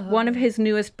this is one of his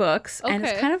newest books, and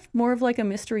it's kind of more of like a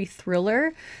mystery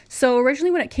thriller. So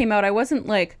originally when it came out, I wasn't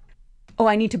like, oh,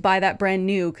 I need to buy that brand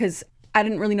new, because I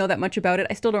didn't really know that much about it.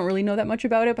 I still don't really know that much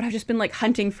about it, but I've just been like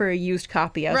hunting for a used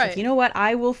copy. I was like, you know what?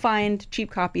 I will find cheap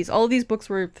copies. All of these books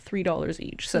were $3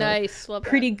 each. So nice. Love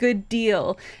pretty that. Good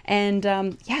deal. And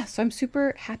so I'm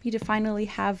super happy to finally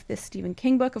have this Stephen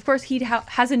King book. Of course, he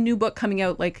has a new book coming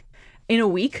out like in a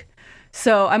week.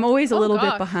 So I'm always a little bit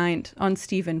gosh. behind on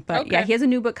Stephen. But yeah, Okay. he has a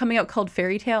new book coming out called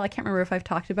Fairy Tale. I can't remember if I've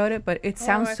talked about it, but it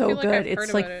sounds I so feel like good. I've heard It's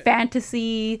about like it.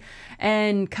 fantasy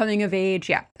and coming of age.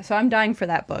 Yeah. So I'm dying for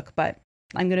that book, but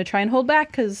I'm going to try and hold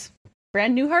back because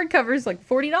brand new hardcovers, like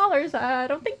 $40. I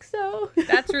don't think so.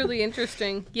 That's really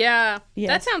interesting. Yeah. Yes.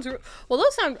 That sounds well,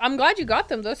 those sound I'm glad you got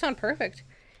them. Those sound perfect.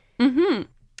 Okay,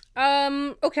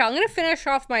 I'm going to finish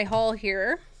off my haul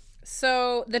here.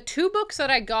 So, the 2 books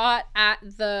that I got at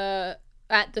the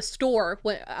store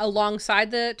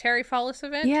alongside the Terry Fallis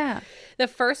event. Yeah. The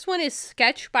first one is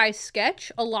Sketch by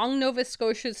Sketch Along Nova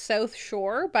Scotia's South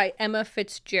Shore by Emma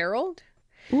Fitzgerald.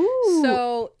 Ooh.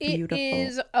 So it beautiful.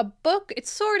 is a book.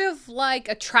 It's sort of like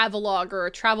a travelogue or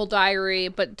a travel diary,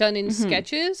 but done in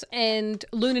sketches. And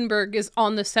Lunenburg is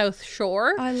on the South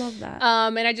Shore. I love that.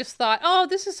 And I just thought, oh,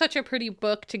 this is such a pretty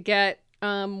book to get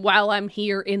while I'm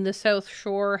here in the South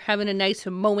Shore, having a nice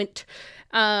moment.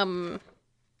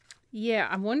 Yeah,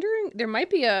 I'm wondering there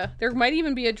might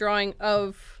even be a drawing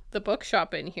of the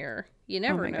bookshop in here. You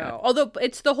never know. God. Although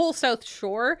it's the whole South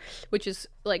Shore, which is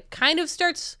like kind of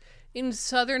starts in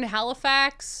southern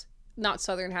Halifax, not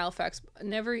southern Halifax,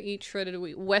 never eat shredded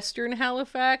wheat, western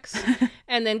Halifax,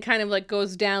 and then kind of like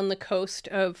goes down the coast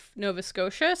of Nova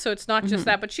Scotia. So it's not just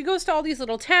that, but she goes to all these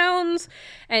little towns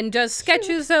and does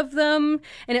sketches of them,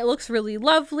 and it looks really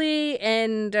lovely.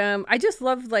 And I just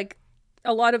love like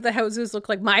a lot of the houses look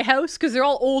like my house because they're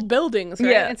all old buildings,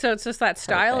 right? Yeah. And so it's just that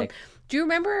style. Perfect. Do you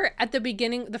remember at the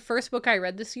beginning, the first book I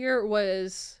read this year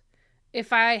was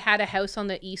If I Had a House on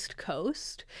the East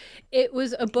Coast? It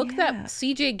was a book that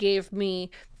CJ gave me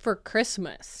for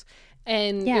Christmas.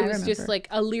 And Yeah, it I was just remember. like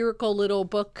a lyrical little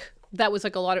book that was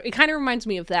like a lot of, it kind of reminds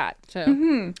me of that. So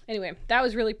anyway, that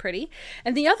was really pretty.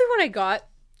 And the other one I got,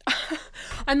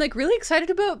 I'm like really excited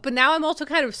about, but now I'm also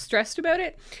kind of stressed about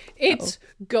it. It's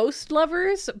Ghost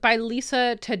Lovers by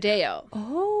Lisa Tadeo.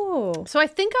 Oh. So I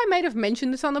think I might have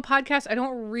mentioned this on the podcast. I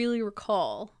don't really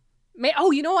recall.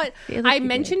 Oh, you know what? feel like I you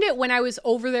mentioned it when I was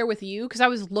over there with you because I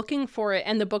was looking for it,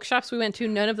 and the bookshops we went to,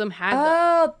 none of them had them.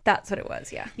 Oh, that's what it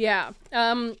was. Yeah. Yeah.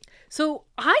 So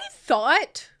I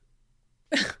thought,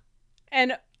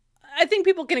 and I think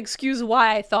people can excuse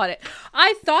why I thought it.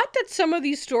 I thought that some of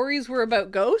these stories were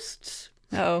about ghosts.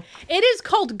 Oh. It is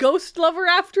called Ghost Lover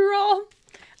after all.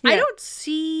 I Yeah. don't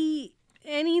see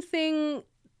anything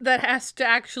that has to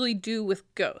actually do with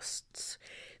ghosts.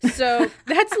 So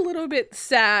that's a little bit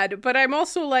sad, but I'm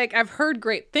also like, I've heard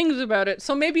great things about it,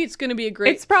 so maybe it's going to be a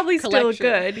great It's probably collection.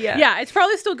 still good. Yeah. Yeah, it's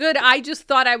probably still good. I just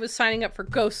thought I was signing up for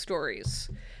ghost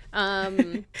stories.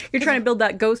 You're trying to build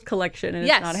that ghost collection and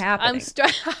Yes, it's not happening.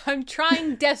 I'm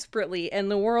trying desperately,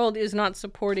 and the world is not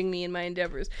supporting me in my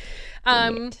endeavors.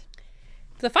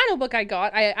 The final book I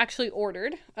got, I actually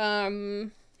ordered,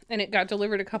 and it got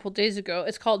delivered a couple days ago.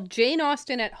 It's called Jane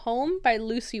Austen at Home by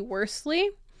Lucy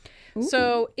Worsley.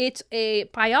 So it's a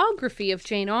biography of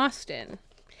Jane Austen.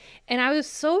 And I'm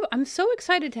so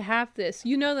excited to have this.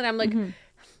 You know that I'm like,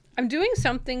 I'm doing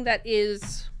something that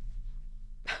is,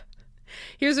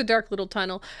 here's a dark little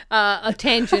tunnel, a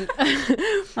tangent.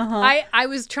 I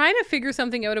was trying to figure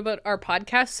something out about our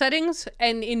podcast settings.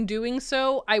 And in doing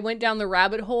so, I went down the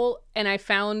rabbit hole and I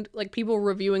found like people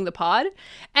reviewing the pod.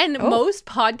 And most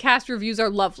podcast reviews are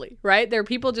lovely, right? There are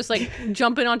people just like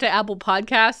jumping onto Apple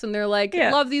Podcasts and they're like,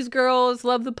 love these girls,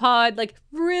 love the pod, like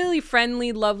really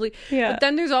friendly, lovely. Yeah. But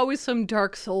then there's always some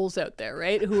dark souls out there,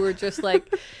 right? Who are just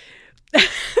like,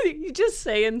 you just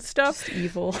saying stuff. Just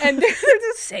evil. And they're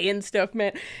just saying stuff,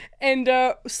 man. And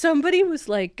somebody was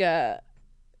like,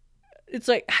 it's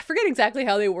like, I forget exactly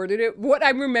how they worded it. What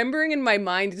I'm remembering in my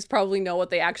mind is probably not what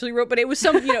they actually wrote, but it was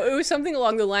some, it was something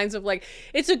along the lines of like,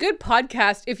 it's a good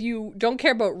podcast if you don't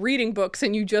care about reading books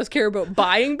and you just care about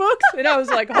buying books. And I was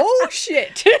like, oh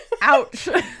shit. Ouch.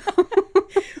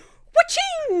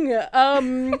 Waching!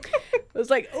 I was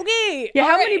like, okay. Yeah, all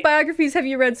how right. many biographies have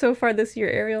you read so far this year,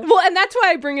 Ariel? Well, and that's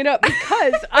why I bring it up,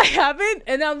 because I haven't,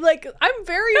 and I'm like, I'm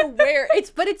very aware.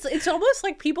 It's almost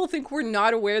like people think we're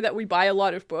not aware that we buy a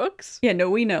lot of books. Yeah, no,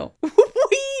 we know.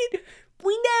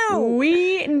 We know.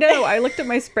 We know. I looked at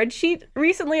my spreadsheet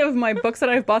recently of my books that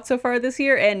I've bought so far this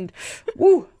year, and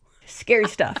woo, scary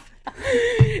stuff.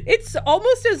 It's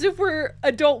almost as if we're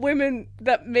adult women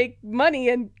that make money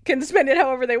and can spend it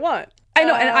however they want. I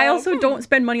know, and I also don't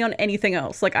spend money on anything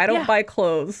else. Like, I don't Yeah. buy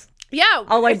clothes. Yeah.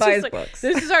 All I it's buy just is like, books.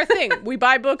 This is our thing. We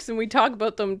buy books and we talk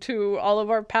about them to all of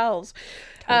our pals.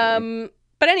 But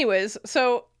anyways,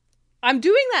 so I'm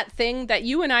doing that thing that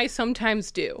you and I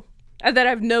sometimes do, that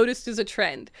I've noticed is a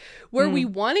trend, where we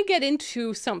want to get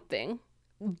into something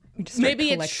You just start maybe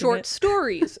it's collecting short it.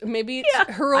 stories. Maybe it's I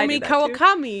do Hiromi that too.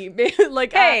 Kawakami. Maybe,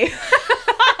 like, Hey,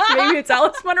 maybe it's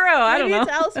Alice Munro. I don't maybe know.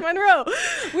 it's Alice Munro.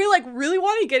 We like really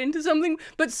want to get into something,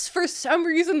 but for some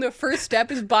reason the first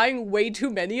step is buying way too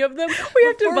many of them. We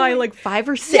have to buy like 5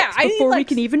 or 6 Yeah, I need, before we like,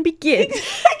 can even begin.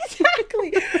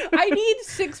 Exactly. I need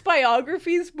 6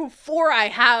 biographies before I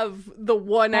have the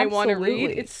one I want to read.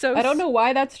 Absolutely. It's so I don't know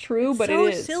why that's true, but so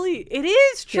it is. silly. It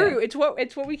is true. Yeah.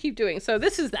 It's what we keep doing. So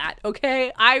this is that.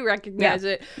 Okay, I recognize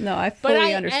it. No, I But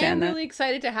fully I understand am that. really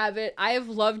excited to have it. I have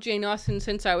loved Jane Austen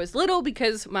since I was little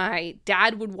because my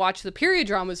dad would watch the period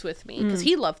dramas with me because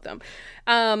he loved them.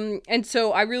 And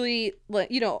so I really,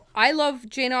 I love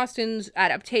Jane Austen's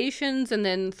adaptations, and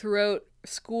then throughout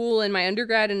school and my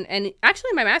undergrad and actually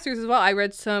my master's as well, I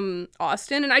read some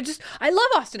Austen, and I love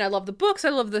Austen. I love the books, I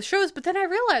love the shows, but then I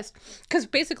realized,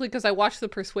 because I watched The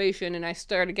Persuasion and I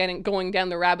started going down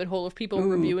the rabbit hole of people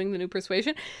reviewing the new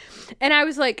Persuasion, and I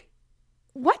was like,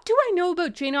 what do I know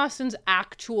about Jane Austen's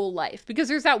actual life? Because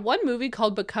there's that one movie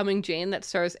called Becoming Jane that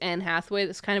stars Anne Hathaway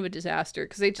that's kind of a disaster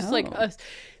because they just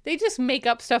they just make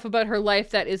up stuff about her life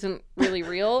that isn't really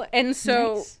real. And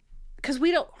so, Nice. because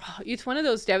we don't, it's one of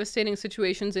those devastating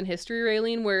situations in history,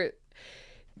 Raylene, where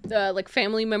the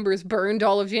family members burned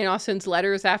all of Jane Austen's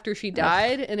letters after she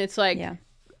died. And it's like, Yeah.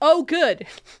 oh, good.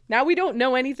 Now we don't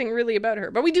know anything really about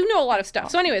her, but we do know a lot of stuff.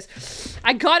 So anyways,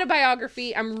 I got a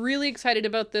biography. I'm really excited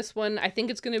about this one. I think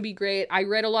it's going to be great. I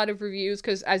read a lot of reviews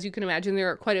because, as you can imagine,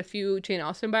 there are quite a few Jane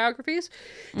Austen biographies.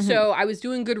 So I was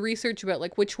doing good research about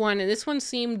which one, and this one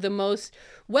seemed the most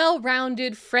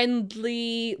well-rounded,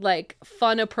 friendly,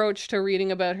 fun approach to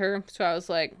reading about her. So I was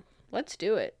like, let's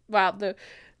do it. Wow,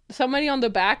 somebody on the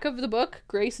back of the book,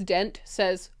 Grace Dent,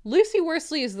 says, Lucy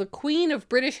Worsley is the queen of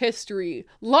British history.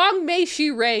 Long may she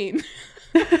reign.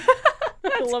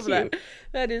 I love that.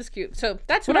 That is cute. So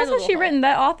that's What my else has little she haul. written?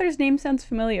 That author's name sounds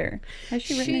familiar. Has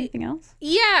she written She- anything else?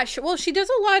 Yeah, she does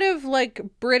a lot of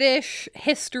British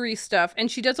history stuff, and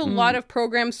she does a lot of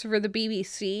programs for the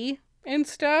BBC and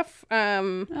stuff.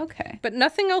 Okay. But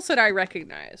nothing else that I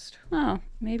recognized. Oh,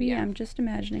 maybe I'm just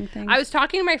imagining things. I was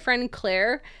talking to my friend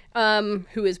Claire,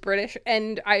 who is British,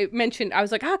 and I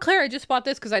was like, Claire, I just bought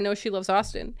this because I know she loves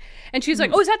Austen. And she's like,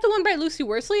 oh, is that the one by Lucy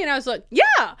Worsley? And I was like,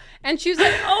 yeah. And she's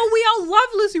like, oh, we all love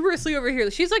Lucy Worsley over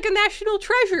here. She's like a national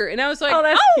treasure. And I was like, Oh,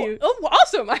 that's cute. Oh,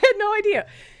 awesome. I had no idea.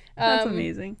 That's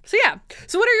amazing. So yeah.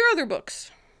 So what are your other books?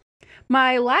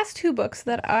 My last 2 books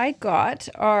that I got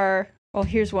are... Well,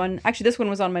 here's one. Actually, this one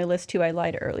was on my list too. I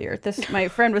lied earlier. My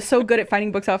friend was so good at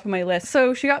finding books off of my list.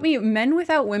 So she got me Men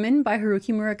Without Women by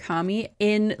Haruki Murakami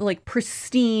in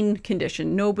pristine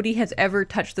condition. Nobody has ever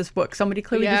touched this book. Somebody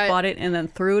clearly just bought it and then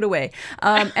threw it away.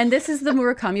 And this is the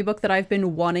Murakami book that I've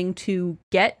been wanting to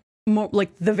get more,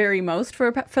 the very most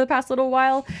for the past little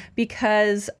while,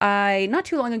 because not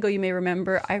too long ago, you may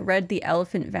remember, I read The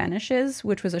Elephant Vanishes,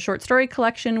 which was a short story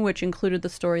collection which included the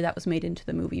story that was made into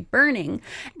the movie Burning.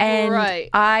 And Right.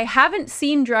 I haven't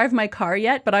seen Drive My Car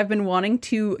yet, but I've been wanting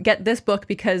to get this book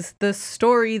because the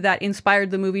story that inspired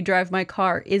the movie Drive My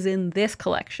Car is in this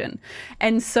collection.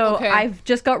 And so Okay. I've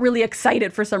just got really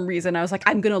excited for some reason. I was like,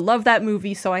 I'm going to love that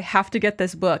movie, so I have to get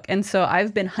this book. And so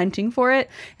I've been hunting for it,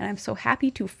 and I'm so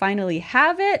happy to finally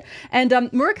have it. And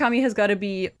Murakami has got to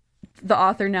be the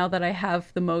author now that I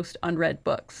have the most unread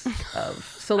books of.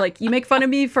 So you make fun of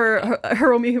me for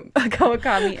Hiromi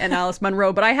Kawakami and Alice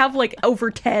Munro, but I have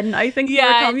over 10, I think,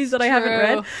 Murakamis it's that I haven't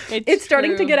read. true. It's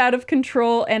starting to true. get out of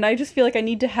control, and I just feel like I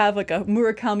need to have a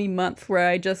Murakami month where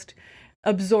I just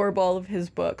absorb all of his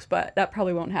books, but that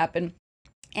probably won't happen.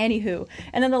 Anywho,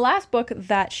 and then the last book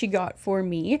that she got for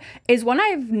me is one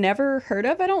I've never heard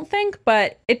of, I don't think,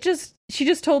 but she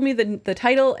just told me the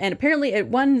title, and apparently it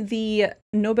won the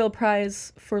Nobel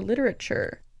Prize for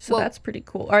Literature. So that's pretty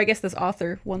cool. Or I guess this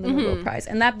author won the Nobel Prize.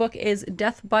 And that book is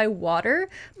Death by Water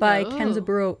by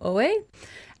Kenzaburo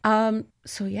Oe.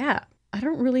 So yeah, I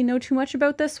don't really know too much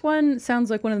about this one. It sounds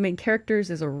like one of the main characters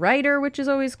is a writer, which is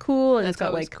always cool. And it's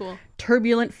got always cool.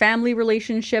 turbulent family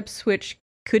relationships, which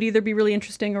could either be really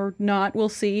interesting or not. We'll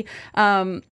see.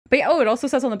 But yeah, it also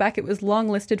says on the back it was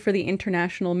longlisted for the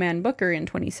International Man Booker in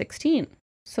 2016.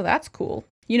 So that's cool.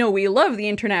 We love the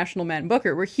International Man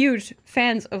Booker. We're huge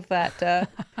fans of that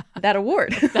that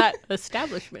award. That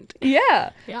establishment.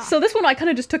 Yeah. Yeah. So this one I kind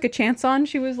of just took a chance on.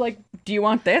 She was like, do you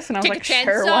want this? And I was Take like, a chance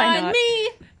sure, why on not? me.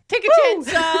 Take a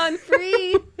chance on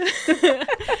free.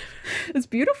 It's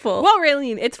beautiful. Well,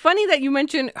 Raylene, it's funny that you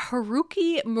mentioned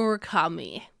Haruki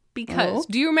Murakami. Because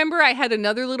do you remember I had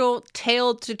another little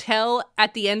tale to tell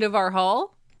at the end of our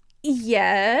haul?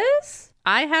 Yes.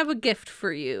 I have a gift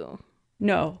for you.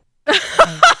 No.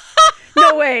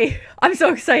 No way. I'm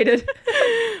so excited.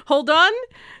 Hold on.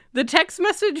 The text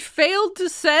message failed to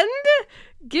send.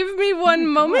 Give me one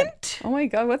moment. Oh my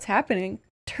god, what's happening?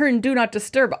 Turn Do Not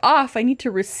Disturb off. I need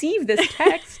to receive this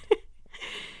text.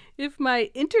 If my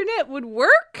internet would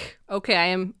work. Okay, I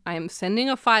am sending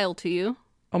a file to you.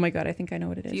 Oh my god, I think I know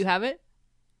what it is. Do you have it?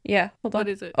 Yeah, hold on. What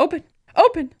is it? Open,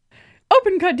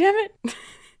 goddammit.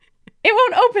 It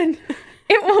won't open.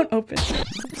 It won't open.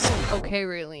 Okay,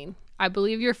 Raylene. I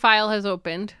believe your file has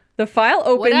opened. The file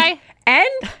opened, Would I?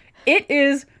 and it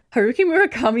is Haruki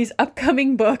Murakami's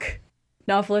upcoming book,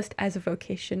 Novelist as a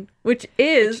Vocation, which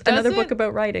is another book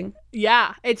about writing.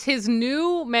 Yeah, it's his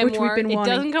new memoir. been It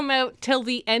wanting. doesn't come out till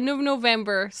the end of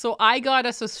November, so I got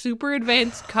us a super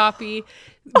advanced copy.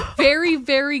 Very,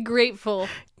 very grateful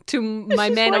to my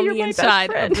is man why on you're the my best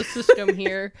inside friend. of the system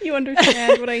here. You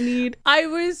understand what I need. I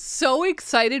was so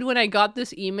excited when I got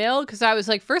this email because I was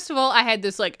like, first of all, I had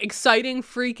this like exciting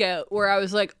freak out where I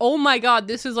was like, oh my God,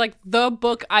 this is like the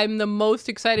book I'm the most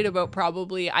excited about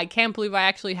probably. I can't believe I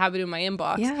actually have it in my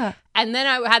inbox. Yeah. And then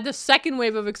I had the second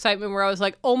wave of excitement where I was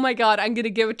like, oh my God, I'm going to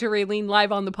give it to Raylene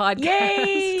live on the podcast.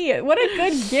 Yay! What a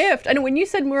good gift. And when you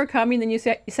said Murakami and then you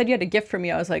said you had a gift for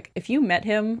me, I was like, if you met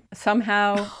him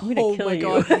somehow, I'm going to kill you.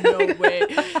 Oh my God, no way.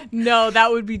 No,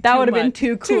 that would be That too would have been much.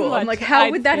 too cool. I'm much. like, how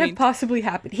I'd would that have faint. possibly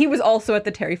happened? He was also at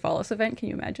the Terry Fallis event. Can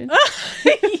you imagine?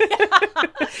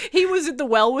 He was at the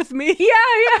well with me.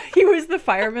 Yeah. He was the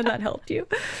fireman that helped you.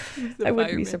 the I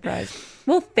wouldn't be fireman. surprised.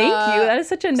 Well, thank you. That is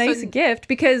such a nice gift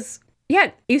because,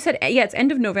 yeah, you said, it's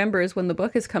end of November is when the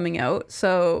book is coming out.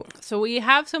 So So we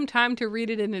have some time to read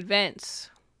it in advance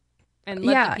and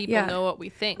let the people know what we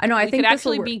think. I know, I we think could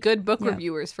this'll actually work. be good book Yeah.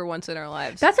 reviewers for once in our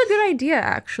lives. that's a good idea,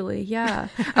 actually. Yeah.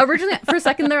 Originally, for a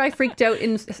second there, I freaked out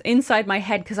inside my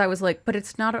head because I was like, but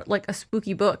it's not like a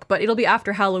spooky book, but it'll be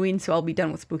after Halloween, so I'll be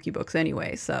done with spooky books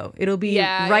anyway. So it'll be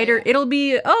it'll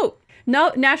be,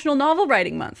 National Novel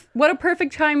Writing Month. What a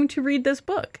perfect time to read this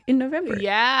book in November.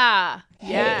 Yeah.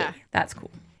 Hey, that's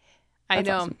cool. I That's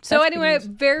know. awesome. So That's good anyway, news.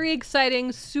 very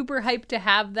exciting, super hyped to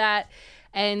have that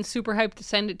and super hyped to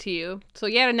send it to you. So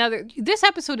yet another, this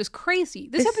episode is crazy.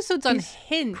 This episode's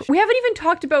unhinged. We haven't even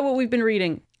talked about what we've been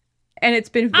reading, and it's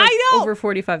been like, I know! over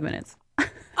 45 minutes.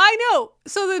 I know.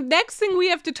 So the next thing we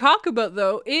have to talk about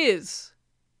though is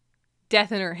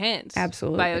Death in Her Hands.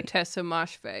 Absolutely. By Otessa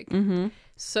Moshfegh. Mm-hmm.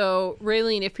 So,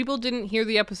 Raylene, if people didn't hear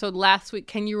the episode last week,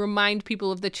 can you remind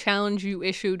people of the challenge you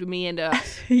issued me and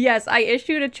us? Yes, I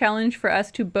issued a challenge for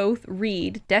us to both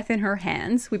read Death in Her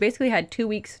Hands. We basically had 2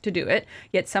 weeks to do it,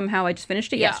 yet somehow I just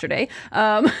finished it yesterday.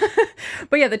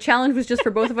 But yeah, the challenge was just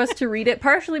for both of us to read it,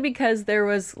 partially because there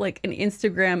was like an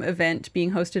Instagram event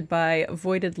being hosted by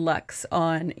Voided Lux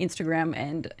on Instagram,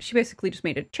 and she basically just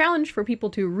made a challenge for people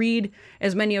to read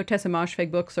as many Otessa Moshfegh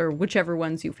books or whichever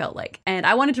ones you felt like. And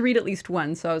I wanted to read at least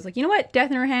one, so I was like, you know what?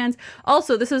 Death in Her Hands.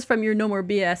 Also, this is from your No More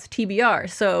BS TBR,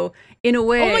 so in a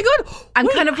way, Oh my God! I'm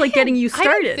Wait, kind of like getting you I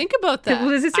started. didn't think about that.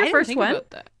 Was this your I didn't first think one? about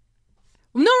that.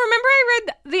 No, remember I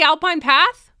read The Alpine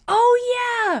Path?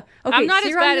 Oh yeah. Okay, I'm not so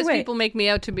as you're on bad your as way. people make me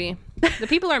out to be. The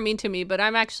people are mean to me, but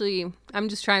I'm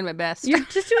just trying my best. You're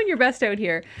just doing your best out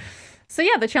here. So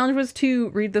yeah, the challenge was to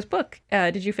read this book.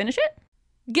 Did you finish it?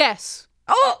 Guess.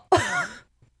 Oh.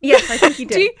 Yes, I think you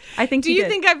did. Do you did.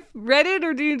 think I've read it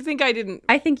or do you think I didn't?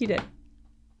 I think you did.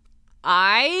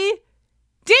 I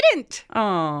didn't.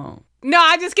 Oh. No,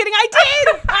 I'm just kidding. I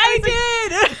did. I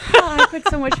did. Oh, I put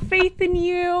so much faith in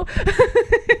you.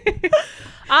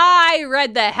 I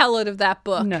read the hell out of that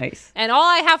book. Nice. And all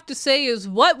I have to say is,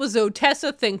 what was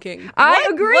Otessa thinking? I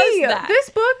What agree. was that? This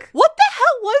book. What the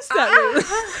hell was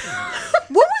that?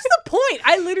 What was the point?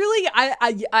 I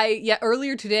literally,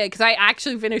 earlier today, because I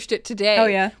actually finished it today. Oh,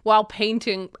 yeah? While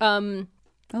painting. Oh,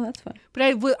 that's fun. But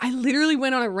I literally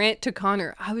went on a rant to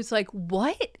Connor. I was like,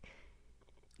 what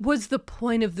was the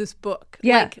point of this book?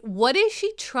 Yeah. Like, what is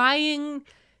she trying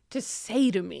to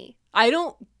say to me? I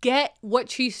don't get what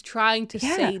she's trying to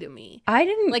say to me. I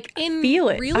didn't Like, in feel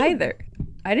it really- either.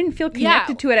 I didn't feel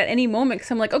connected to it at any moment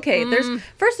because I'm like, okay, there's,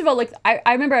 first of all, like, I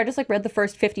remember I just like read the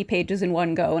first 50 pages in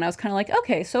one go and I was kind of like,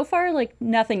 okay, so far, like,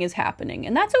 nothing is happening.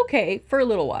 And that's okay for a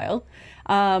little while.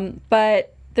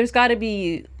 But there's got to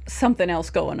be something else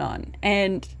going on.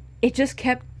 And it just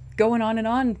kept going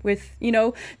on with,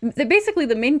 basically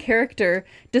the main character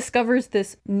discovers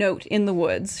this note in the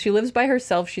woods. She lives by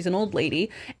herself. She's an old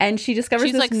lady. And she discovers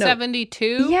She's this like note.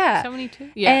 72? Yeah.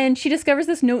 72? Yeah. And she discovers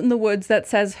this note in the woods that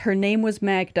says her name was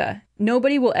Magda.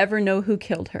 Nobody will ever know who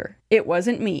killed her. It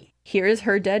wasn't me. Here is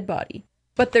her dead body.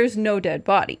 But there's no dead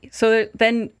body. So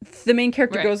then the main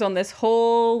character Right. goes on this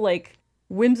whole, like,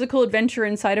 whimsical adventure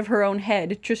inside of her own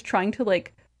head, just trying to,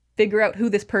 like, figure out who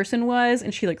this person was,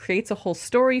 and she like creates a whole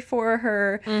story for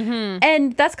her.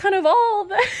 And that's kind of all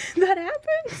that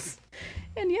happens.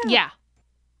 And Yeah,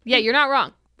 you're not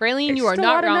wrong. Raylene, you are just a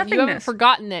not lot of wrong. You haven't nothingness.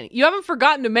 forgotten any. You haven't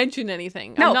forgotten to mention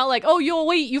anything. No. I'm not like, oh,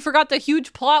 you forgot the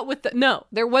huge plot with the... No,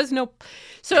 there was no...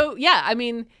 So, yeah, I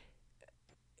mean,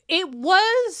 it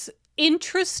was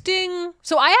interesting.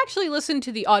 So I actually listened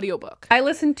to the audiobook. I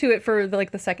listened to it for the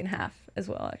second half as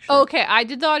well, actually. Okay, I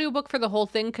did the audiobook for the whole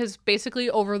thing because basically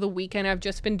over the weekend I've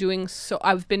been doing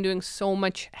so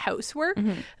much housework,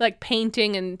 like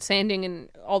painting and sanding and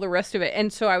all the rest of it.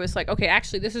 And so I was like, okay,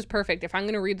 actually this is perfect. If I'm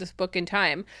going to read this book in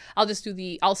time, I'll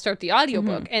start the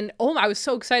audiobook. And I was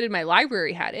so excited my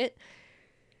library had it.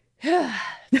 So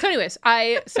anyways,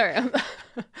 I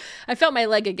felt my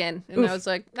leg again, and I was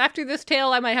like, after this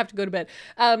tale, I might have to go to bed.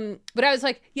 But I was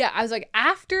like,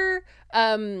 after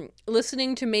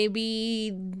listening to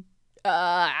maybe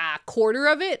a quarter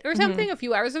of it or something, a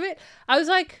few hours of it, I was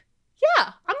like,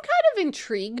 yeah, I'm kind of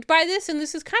intrigued by this, and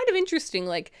this is kind of interesting.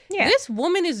 Like, this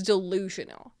woman is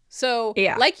delusional. So,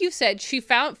 like you said, she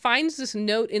finds this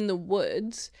note in the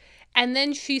woods. And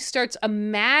then she starts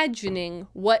imagining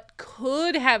what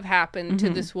could have happened to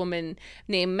this woman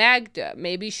named Magda.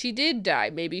 Maybe she did die.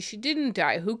 Maybe she didn't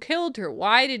die. Who killed her?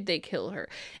 Why did they kill her?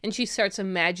 And she starts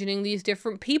imagining these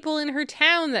different people in her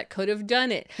town that could have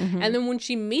done it. And then when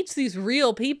she meets these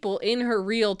real people in her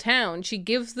real town, she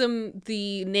gives them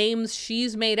the names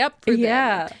she's made up for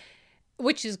them.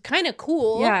 Which is kind of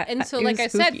cool. Yeah. And so, like I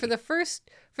said, for the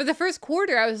first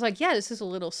quarter, I was like, yeah, this is a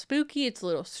little spooky. It's a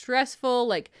little stressful.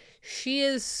 Like, she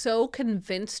is so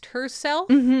convinced herself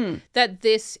that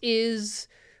this is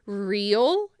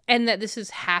real and that this is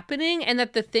happening and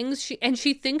that the things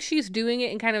she thinks she's doing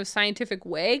it in kind of a scientific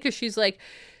way because she's like,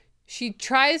 she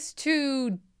tries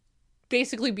to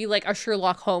basically be like a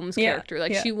Sherlock Holmes character.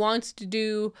 Like, she wants to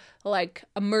do like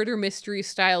a murder mystery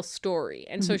style story.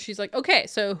 And so she's like, okay,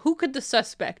 so who could the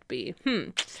suspect be?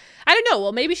 I don't know.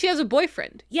 Well, maybe she has a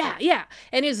boyfriend. Yeah.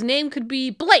 And his name could be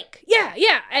Blake.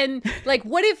 Yeah. And like,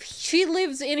 what if she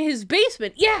lives in his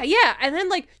basement? Yeah. And then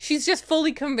like, she's just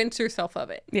fully convinced herself of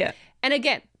it. Yeah. And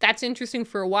again, that's interesting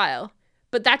for a while,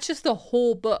 but that's just the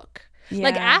whole book. Yeah.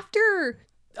 Like, after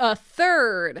a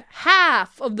third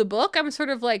half of the book, I'm sort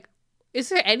of like, is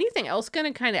there anything else going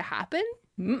to kind of happen?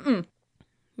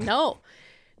 No,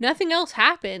 nothing else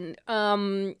happened.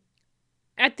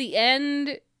 At the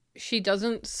end, she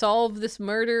doesn't solve this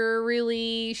murder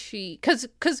really. Cause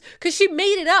she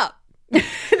made it up.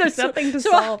 There's nothing to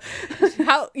solve.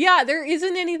 There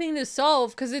isn't anything to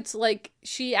solve because it's like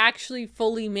she actually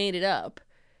fully made it up.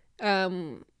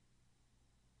 There's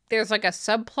like a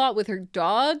subplot with her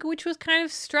dog, which was kind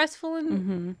of stressful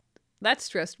and that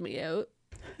stressed me out.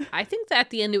 I think that at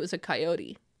the end it was a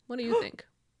coyote. What do you think?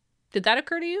 Did that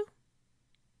occur to you?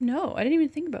 No, I didn't even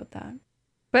think about that.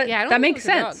 But that makes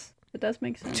sense. It does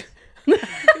make sense. There's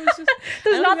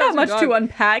not that much to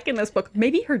unpack in this book.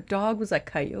 Maybe her dog was a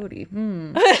coyote.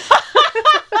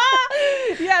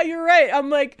 Yeah, you're right. I'm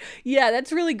like, yeah,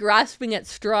 that's really grasping at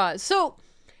straws. So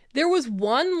there was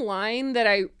one line that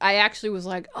I actually was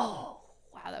like, oh,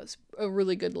 wow, that was a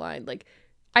really good line. Like,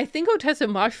 I think Ottessa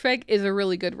Moshfegh is a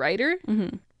really good writer,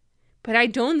 but I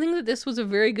don't think that this was a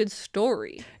very good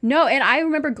story. No, and I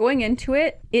remember going into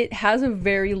it, it has a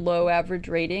very low average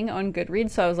rating on Goodreads,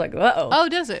 so I was like, uh-oh. Oh,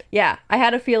 does it? Yeah, I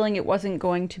had a feeling it wasn't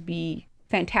going to be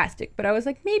fantastic, but I was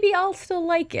like, maybe I'll still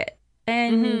like it.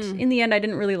 And in the end, I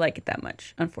didn't really like it that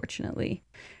much, unfortunately.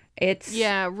 It's...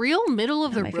 Yeah, real middle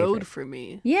of the road for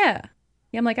me. Yeah.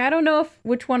 Yeah, I'm like, I don't know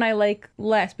which one I like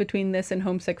less between this and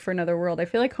Homesick for Another World. I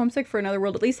feel like Homesick for Another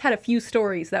World at least had a few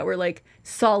stories that were like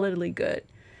solidly good.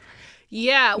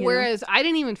 Yeah, whereas I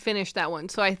didn't even finish that one.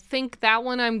 So I think that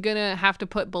one I'm going to have to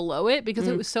put below it because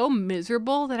it was so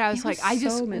miserable that I was like,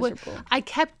 I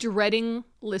kept dreading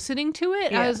listening to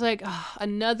it. Yeah. I was like, oh,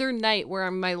 another night where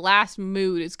my last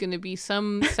mood is going to be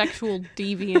some sexual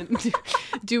deviant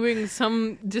doing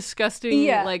some disgusting,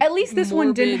 like, at least this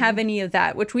one didn't have any of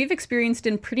that, which we've experienced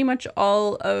in pretty much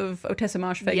all of Ottessa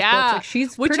Moshfegh's books. Like,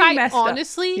 she's pretty messed up.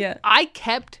 Honestly, I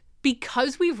kept...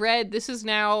 Because we've read, this is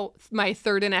now my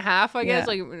third and a half, I guess,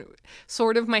 like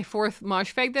sort of my fourth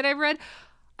Moshfegh that I've read.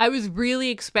 I was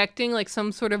really expecting like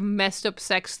some sort of messed up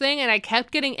sex thing, and I kept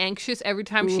getting anxious every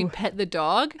time she pet the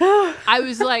dog. I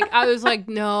was like,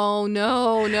 no,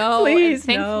 please, and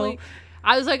thankfully,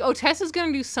 I was like, Tessa's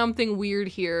gonna do something weird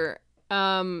here.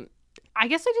 I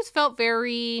guess I just felt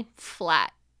very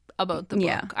flat about the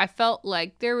book. I felt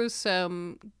like there was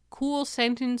some cool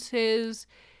sentences.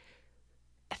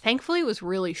 Thankfully, it was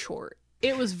really short.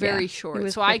 It was very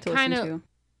short. So I kind of...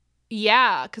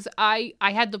 Yeah, because I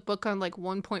had the book on like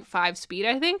 1.5 speed,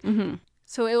 I think. Mm-hmm.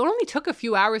 So it only took a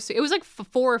few hours. It was like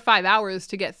 4 or 5 hours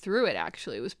to get through it,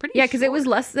 actually. It was pretty Yeah, because it was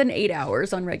short. less than 8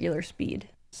 hours on regular speed.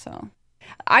 So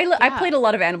I played a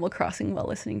lot of Animal Crossing while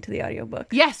listening to the audiobook.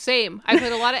 Yeah, same. I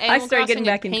played a lot of Animal started getting Crossing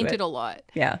back and into painted it. a lot,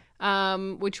 Yeah.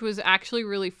 which was actually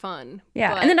really fun.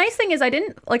 Yeah. But And the nice thing is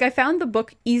I found the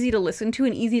book easy to listen to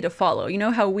and easy to follow. You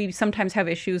know how we sometimes have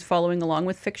issues following along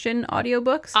with fiction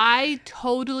audiobooks? I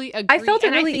totally agree. I felt it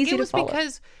And really I think easy it to was follow.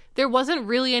 because there wasn't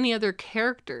really any other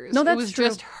characters. No, that's it was true.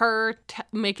 just her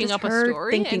making Just up a her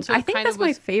story. thinking. And so I it think kind that's of my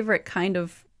was favorite kind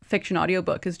of fiction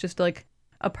audiobook is just like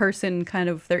a person kind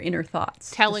of their inner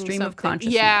thoughts. Telling the stream of something.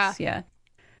 consciousness. Yeah. Yeah.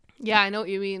 Yeah, I know what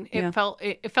you mean. It Yeah. felt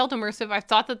immersive. I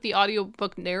thought that the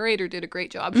audiobook narrator did a great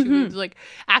job. She was like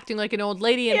acting like an old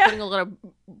lady and Yeah.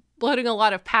 putting a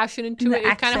lot of passion into And it. the It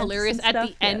was kind of accents hilarious and at stuff,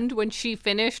 the yeah. end when she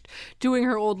finished doing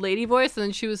her old lady voice, and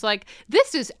then she was like,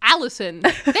 "This is Allison.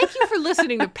 Thank you for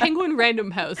listening to Penguin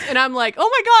Random House." And I'm like, "Oh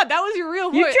my god, that was your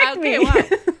real You voice." tricked Okay, me.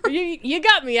 wow. You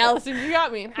got me, Allison. You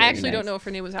got me. I actually nice. don't know if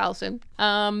her name was Allison.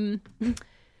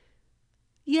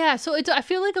 Yeah, so I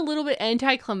feel like a little bit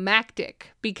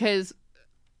anticlimactic because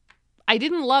I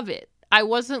didn't love it. I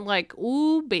wasn't like,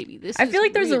 ooh, baby, this I is feel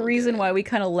like there's a real reason good. why we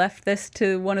kind of left this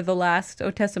to one of the last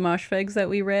Otessa Moshfegs that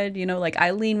we read. You know, like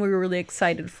Eileen we were really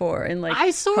excited for, and like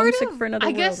I sort Homesick of- for Another I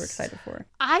World guess- we're excited for.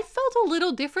 I felt a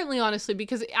little differently, honestly,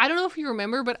 because I don't know if you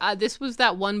remember, but this was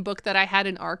that one book that I had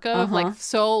an arc of, like,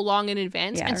 so long in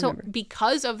advance. Yeah, I and so remember.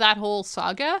 because of that whole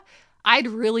saga, I'd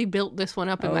really built this one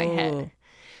up in my Oh. head.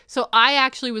 So I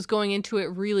actually was going into it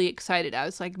really excited. I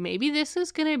was like, maybe this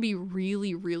is going to be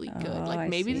really, really good. Oh, Like, I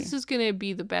maybe see. this is going to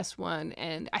be the best one.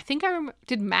 And I think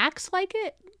did Max like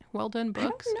it? Well Done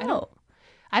Books? I don't know.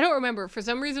 I don't remember. For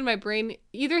some reason, my brain,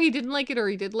 either he didn't like it or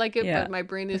he did like it, Yeah. but my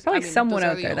brain is, There's probably I mean, someone those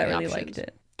are out the there that only really options. liked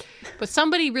it. But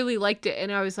somebody really liked it,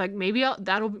 and I was like, maybe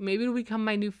it'll become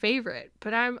my new favorite.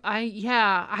 But I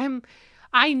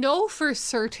know for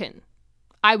certain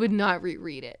I would not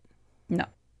reread it. No,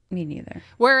 me neither.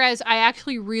 Whereas I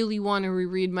actually really want to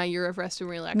reread my Year of Rest and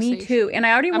Relaxation. Me too. And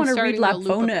I already I'm want to read starting to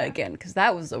loop Lapona it. again because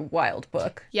that was a wild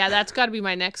book. Yeah, that's got to be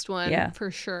my next one Yeah.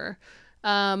 for sure.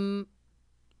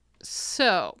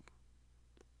 So,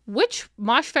 which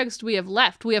Moshfegs do we have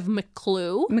left? We have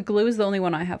McClue, McGlue is the only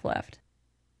one I have left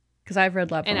because I've read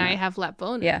Lapona. and I have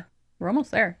Lapona. Yeah, we're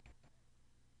almost there.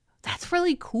 That's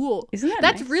really cool. Isn't that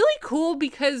That's nice? really cool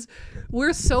because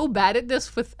we're so bad at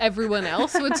this with everyone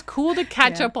else. So it's cool to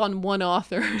catch Yeah. up on one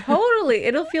author. Totally.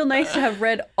 It'll feel nice to have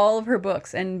read all of her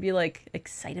books and be like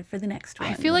excited for the next one.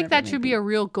 I feel like whenever that it may should be a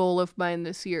real goal of mine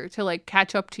this year to like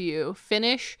catch up to you,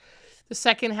 finish the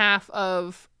second half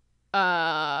of the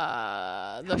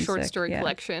short Homesick, story yeah.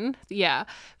 collection. Yeah.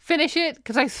 Finish it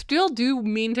because I still do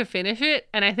mean to finish it.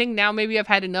 And I think now maybe I've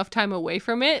had enough time away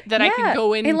from it that I can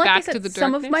go in and like I back said, to the darkness.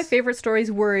 Some of my favorite stories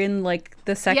were in like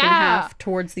the second Yeah. half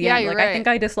towards the Yeah, end. you're Like I right. think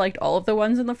I disliked all of the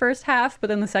ones in the first half, but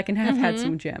then the second half had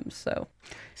some gems. So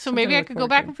So maybe to I look could go forward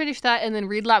back to. and finish that and then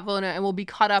read Lapvona and we'll be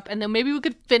caught up. And then maybe we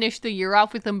could finish the year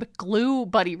off with a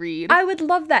McGlue buddy read. I would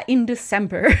love that in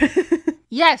December.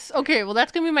 Yes. Okay. Well,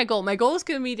 that's going to be my goal. My goal is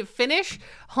going to be to finish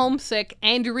Homesick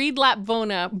and read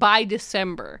Lapvona by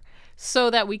December so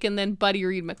that we can then buddy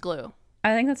read McGlue.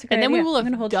 I think that's a great And then we idea. will I'm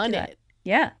have gonna hold you to done that. it.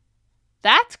 Yeah,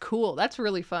 That's cool. That's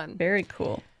really fun. very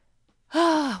cool.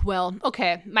 Well,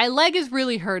 okay. My leg is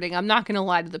really hurting. I'm not going to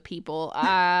lie to the people.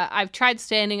 I've tried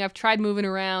standing. I've tried moving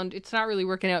around. It's not really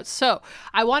working out. So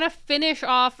I want to finish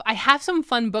off. I have some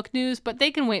fun book news, but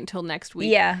they can wait until next week.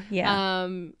 Yeah, yeah.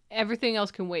 Everything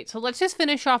else can wait. So let's just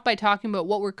finish off by talking about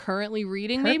what we're currently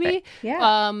reading, maybe. Perfect.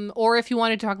 Yeah. Or if you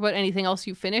want to talk about anything else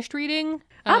you finished reading.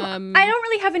 I don't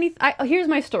really have any. Here's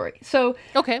my story. So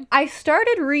Okay. I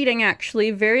started reading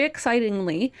actually very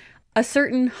excitingly A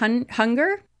Certain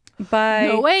Hunger by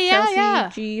No way, yeah, Chelsea yeah.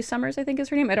 G. Summers, I think is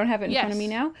her name. I don't have it in front of me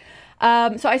Yes.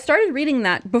 now. So I started reading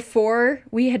that before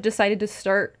we had decided to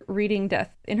start reading Death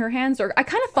in Her Hands. Or I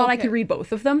kind of thought I Okay. could read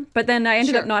both of them, but then I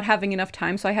ended Sure. up not having enough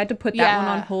time, so I had to put that one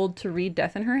on Yeah. hold to read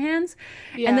Death in Her Hands.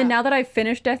 Yeah. And then now that I've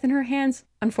finished Death in Her Hands,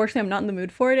 unfortunately I'm not in the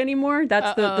mood for it anymore.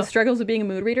 That's the struggles of being a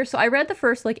mood reader. So I read the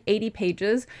first like 80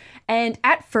 pages, and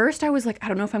at first I was like, I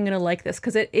don't know if I'm going to like this,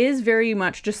 because it is very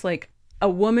much just like a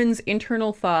woman's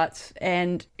internal thoughts,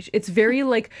 and it's very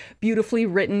like beautifully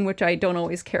written, which I don't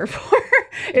always care for.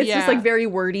 It's Yeah. just like very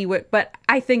wordy, but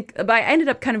I ended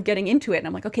up kind of getting into it, and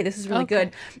I'm like, okay, this is really Okay.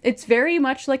 good. It's very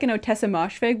much like an Otessa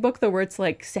Moshfegh book, though, where it's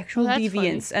like sexual that's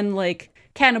deviance and like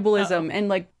cannibalism and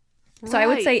like. So I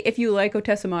would Right. say if you like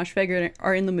Otessa Moshfegh or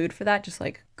are in the mood for that, just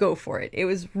like go for it. It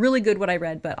was really good what I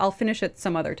read, but I'll finish it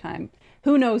some other time.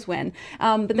 Who knows when?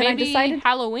 But then Maybe I decided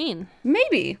Halloween.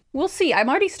 maybe we'll see. I'm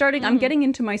already starting. I'm getting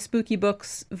into my spooky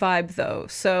books vibe though,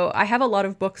 so I have a lot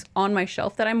of books on my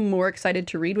shelf that I'm more excited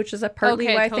to read, which is partly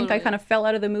Okay, why I think I totally. kind of fell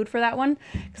out of the mood for that one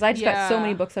because I just got so Yeah.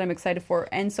 many books that I'm excited for,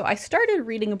 and so I started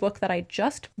reading a book that I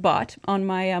just bought on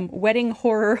my wedding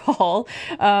horror haul.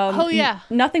 Oh, yeah.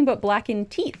 Nothing But Blackened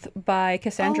Teeth by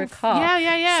Cassandra Clare.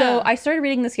 yeah. So I started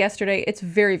reading this yesterday. It's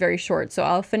very, very short, so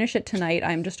I'll finish it tonight.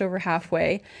 I'm just over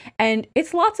halfway, and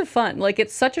it's lots of fun. Like,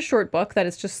 it's such a short book that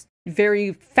it's just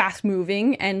very fast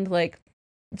moving and like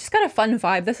just got a fun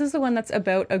vibe. This is the one that's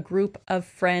about a group of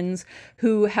friends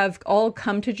who have all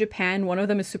come to Japan. One of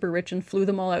them is super rich and flew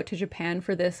them all out to Japan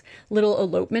for this little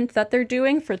elopement that they're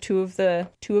doing for two of the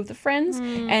friends.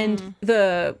 And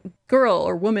the girl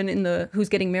or woman who's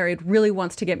getting married really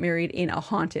wants to get married in a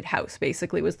haunted house,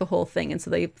 basically, was the whole thing. And so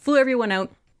they flew everyone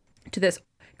out to this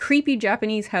creepy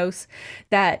Japanese house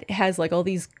that has like all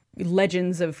these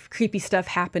legends of creepy stuff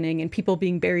happening and people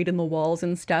being buried in the walls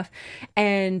and stuff,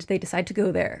 and they decide to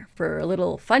go there for a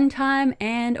little fun time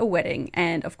and a wedding,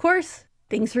 and of course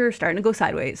things are starting to go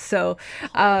sideways. So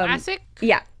Classic.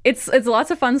 yeah, it's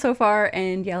lots of fun so far,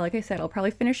 and yeah, like I said, I'll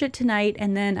probably finish it tonight,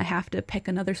 and then I have to pick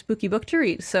another spooky book to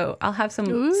read, so I'll have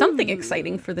something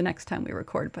exciting for the next time we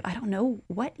record, but I don't know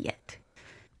what yet.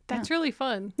 That's really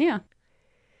fun. Yeah.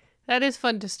 That is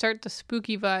fun to start the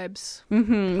spooky vibes.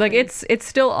 Like it's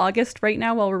still August right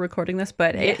now while we're recording this,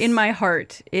 but Yes. in my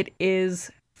heart, it is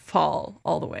fall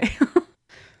all the way.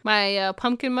 My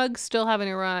pumpkin mugs still haven't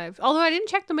arrived. Although I didn't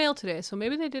check the mail today, so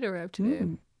maybe they did arrive today.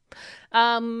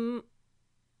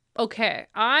 Okay,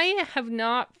 I have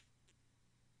not...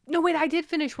 No, wait, I did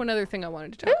finish one other thing I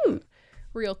wanted to talk about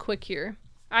real quick here.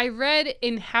 I read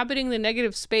Inhabiting the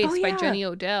Negative Space by yeah. Jenny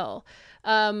Odell.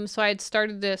 So I had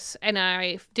started this and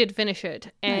I did finish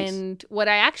it. And what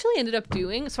I actually ended up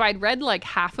doing, so I'd read like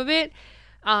half of it.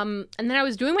 And then I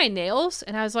was doing my nails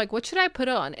and I was like, what should I put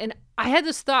on? And I had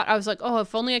this thought. I was like, oh,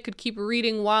 if only I could keep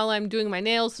reading while I'm doing my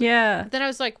nails. Yeah. Then I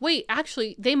was like, wait,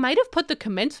 actually, they might have put the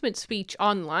commencement speech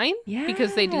online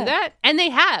because they do Yeah. that. And they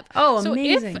have. Oh, so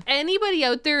amazing. if anybody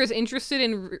out there is interested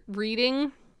in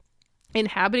reading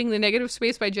Inhabiting the Negative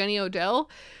Space by Jenny Odell,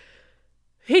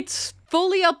 it's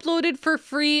fully uploaded for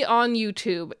free on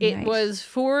YouTube. It Nice. was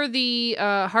for the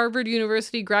Harvard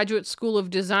University Graduate School of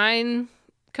Design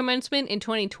commencement in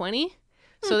 2020.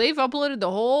 So they've uploaded the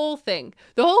whole thing.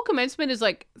 The whole commencement is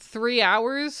like 3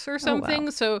 hours or something.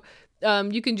 So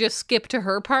you can just skip to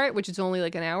her part, which is only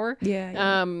like an hour.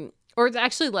 Yeah. Or it's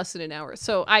actually less than an hour.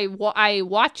 So I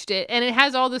watched it, and it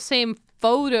has all the same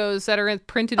photos that are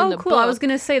printed in Oh, the cool. book. I was going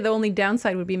to say the only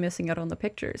downside would be missing out on the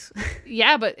pictures.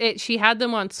 Yeah, but she had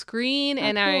them on screen,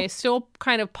 and cool. I still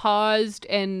kind of paused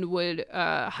and would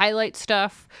highlight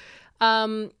stuff.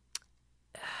 What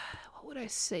would I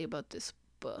say about this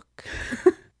book?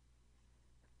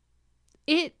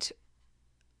 I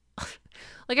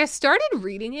started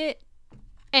reading it,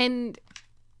 and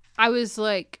I was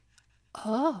like,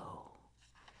 oh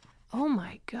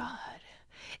my God.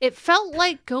 It felt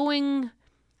like going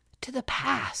to the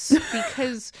past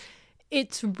because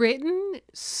it's written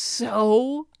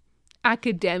so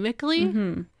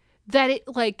academically that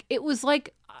it was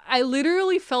like I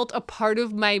literally felt a part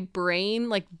of my brain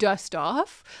like dust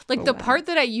off. Like the part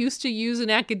that I used to use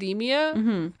in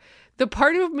academia, the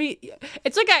part of me,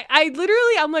 it's like I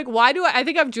literally, I'm like, why do I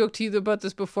think I've joked to you about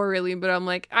this before, really, but I'm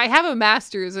like, I have a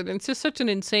master's and it's just such an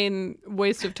insane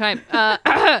waste of time.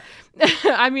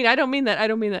 I mean, I don't mean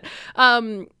that.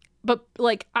 But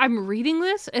like I'm reading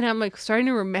this and I'm like starting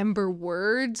to remember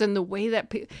words and the way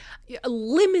that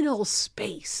liminal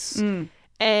space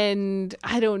and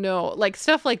I don't know, like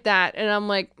stuff like that. And I'm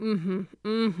like,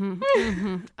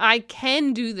 I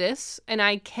can do this and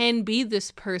I can be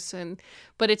this person,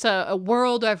 but it's a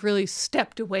world I've really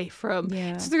stepped away from.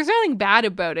 Yeah. So there's nothing bad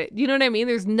about it. You know what I mean?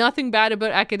 There's nothing bad about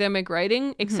academic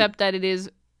writing except that it is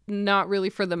not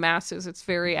really for the masses. It's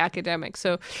very academic.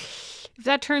 So if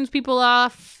that turns people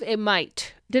off, it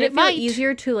might. Did it feel might.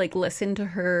 easier to like listen to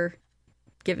her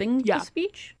giving the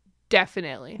speech?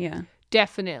 Definitely. Yeah.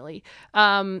 Definitely.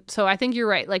 So I think you're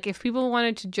right. Like if people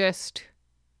wanted to just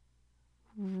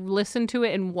listen to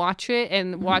it and watch it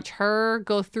and watch her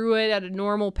go through it at a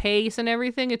normal pace and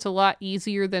everything, it's a lot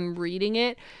easier than reading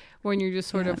it when you're just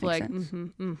sort of like,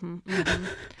 The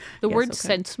word okay.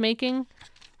 sense making,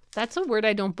 that's a word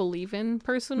I don't believe in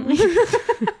personally.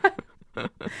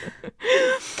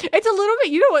 It's a little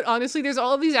bit, you know what, honestly, there's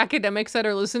all of these academics that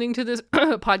are listening to this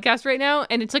podcast right now,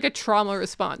 and it's like a trauma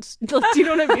response. Do you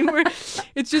know what I mean? Where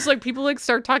it's just like people like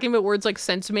start talking about words like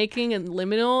sense making and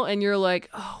liminal, and you're like,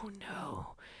 oh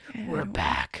no, We're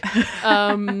back.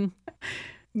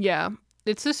 Yeah.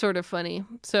 It's just sort of funny.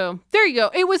 So there you go.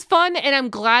 It was fun, and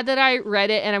I'm glad that I read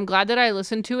it, and I'm glad that I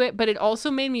listened to it, but it also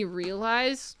made me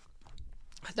realize,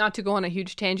 not to go on a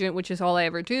huge tangent, which is all I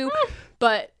ever do,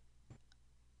 but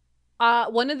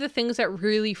one of the things that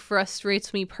really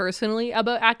frustrates me personally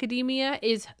about academia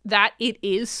is that it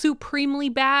is supremely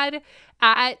bad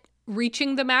at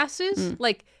reaching the masses.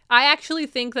 Like, I actually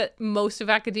think that most of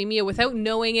academia, without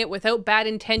knowing it, without bad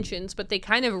intentions, but they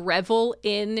kind of revel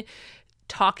in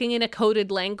talking in a coded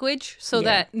language so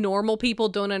that normal people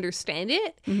don't understand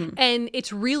it. And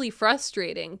it's really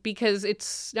frustrating because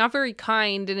it's not very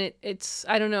kind, and it's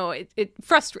I don't know,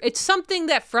 it's something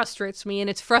that frustrates me, and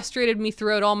it's frustrated me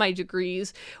throughout all my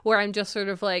degrees, where I'm just sort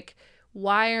of like,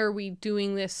 why are we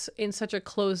doing this in such a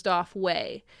closed off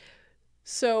way?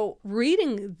 So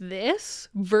reading this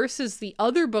versus the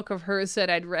other book of hers that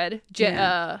I'd read,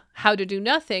 How to Do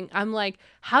Nothing, I'm like,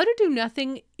 How to Do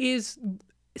Nothing is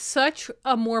such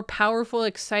a more powerful,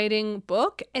 exciting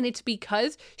book, and it's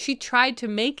because she tried to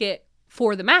make it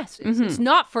for the masses. It's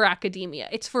not for academia.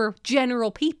 It's for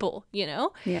general people, you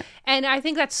know? Yeah. And I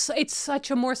think it's such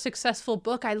a more successful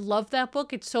book. I love that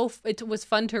book. It was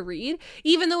fun to read,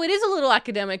 even though it is a little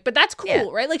academic, but that's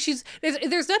cool, right? Like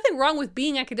there's nothing wrong with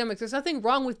being academic. There's nothing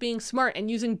wrong with being smart and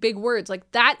using big words.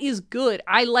 Like, that is good.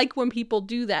 I like when people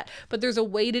do that, but there's a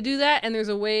way to do that, and there's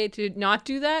a way to not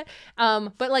do that.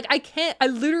 But like, I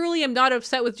literally am not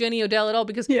upset with Jenny Odell at all,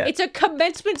 because it's a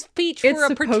commencement speech for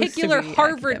a particular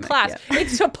Harvard class.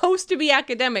 It's supposed to be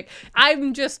academic.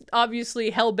 I'm just obviously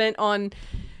hell-bent on,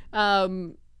 I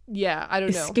don't know.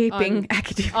 Escaping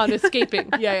academia. On escaping.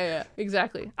 Yeah,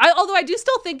 exactly. Although I do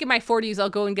still think in my 40s I'll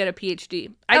go and get a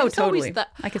PhD. Totally.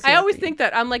 I always think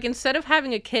that. I'm like, instead of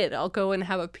having a kid, I'll go and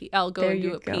do a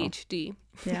PhD.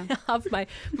 Yeah. Have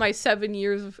my 7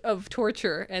 years of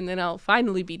torture, and then I'll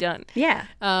finally be done. Yeah.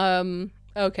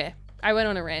 Okay. I went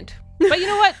on a rant. But you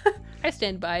know what? I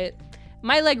stand by it.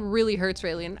 My leg really hurts,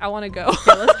 Raylene. I want to go.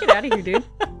 Yeah, let's get out of here, dude.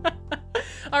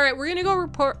 All right, we're gonna go We're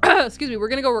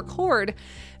gonna go record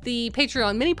the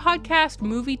Patreon mini podcast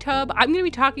Movie Tub. I'm gonna be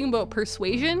talking about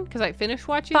Persuasion, because I finished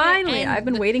watching Finally, it. I've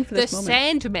been waiting for this moment. The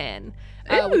Sandman,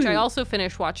 which I also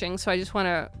finished watching. So I just want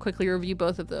to quickly review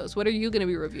both of those. What are you gonna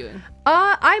be reviewing?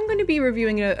 I'm going to be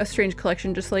reviewing a strange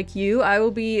collection, just like you. I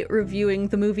will be reviewing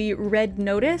the movie Red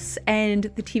Notice and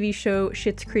the TV show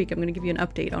Schitt's Creek. I'm going to give you an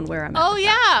update on where I'm at. Oh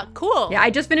yeah, cool. Yeah,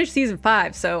 I just finished season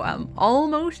 5, so I'm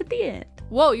almost at the end.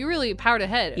 Whoa, you really powered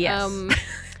ahead. Yes.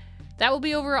 That will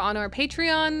be over on our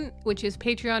Patreon, which is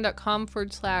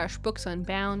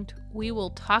patreon.com/booksunbound. We will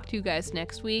talk to you guys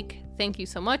next week. Thank you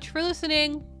so much for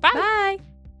listening. Bye. Bye.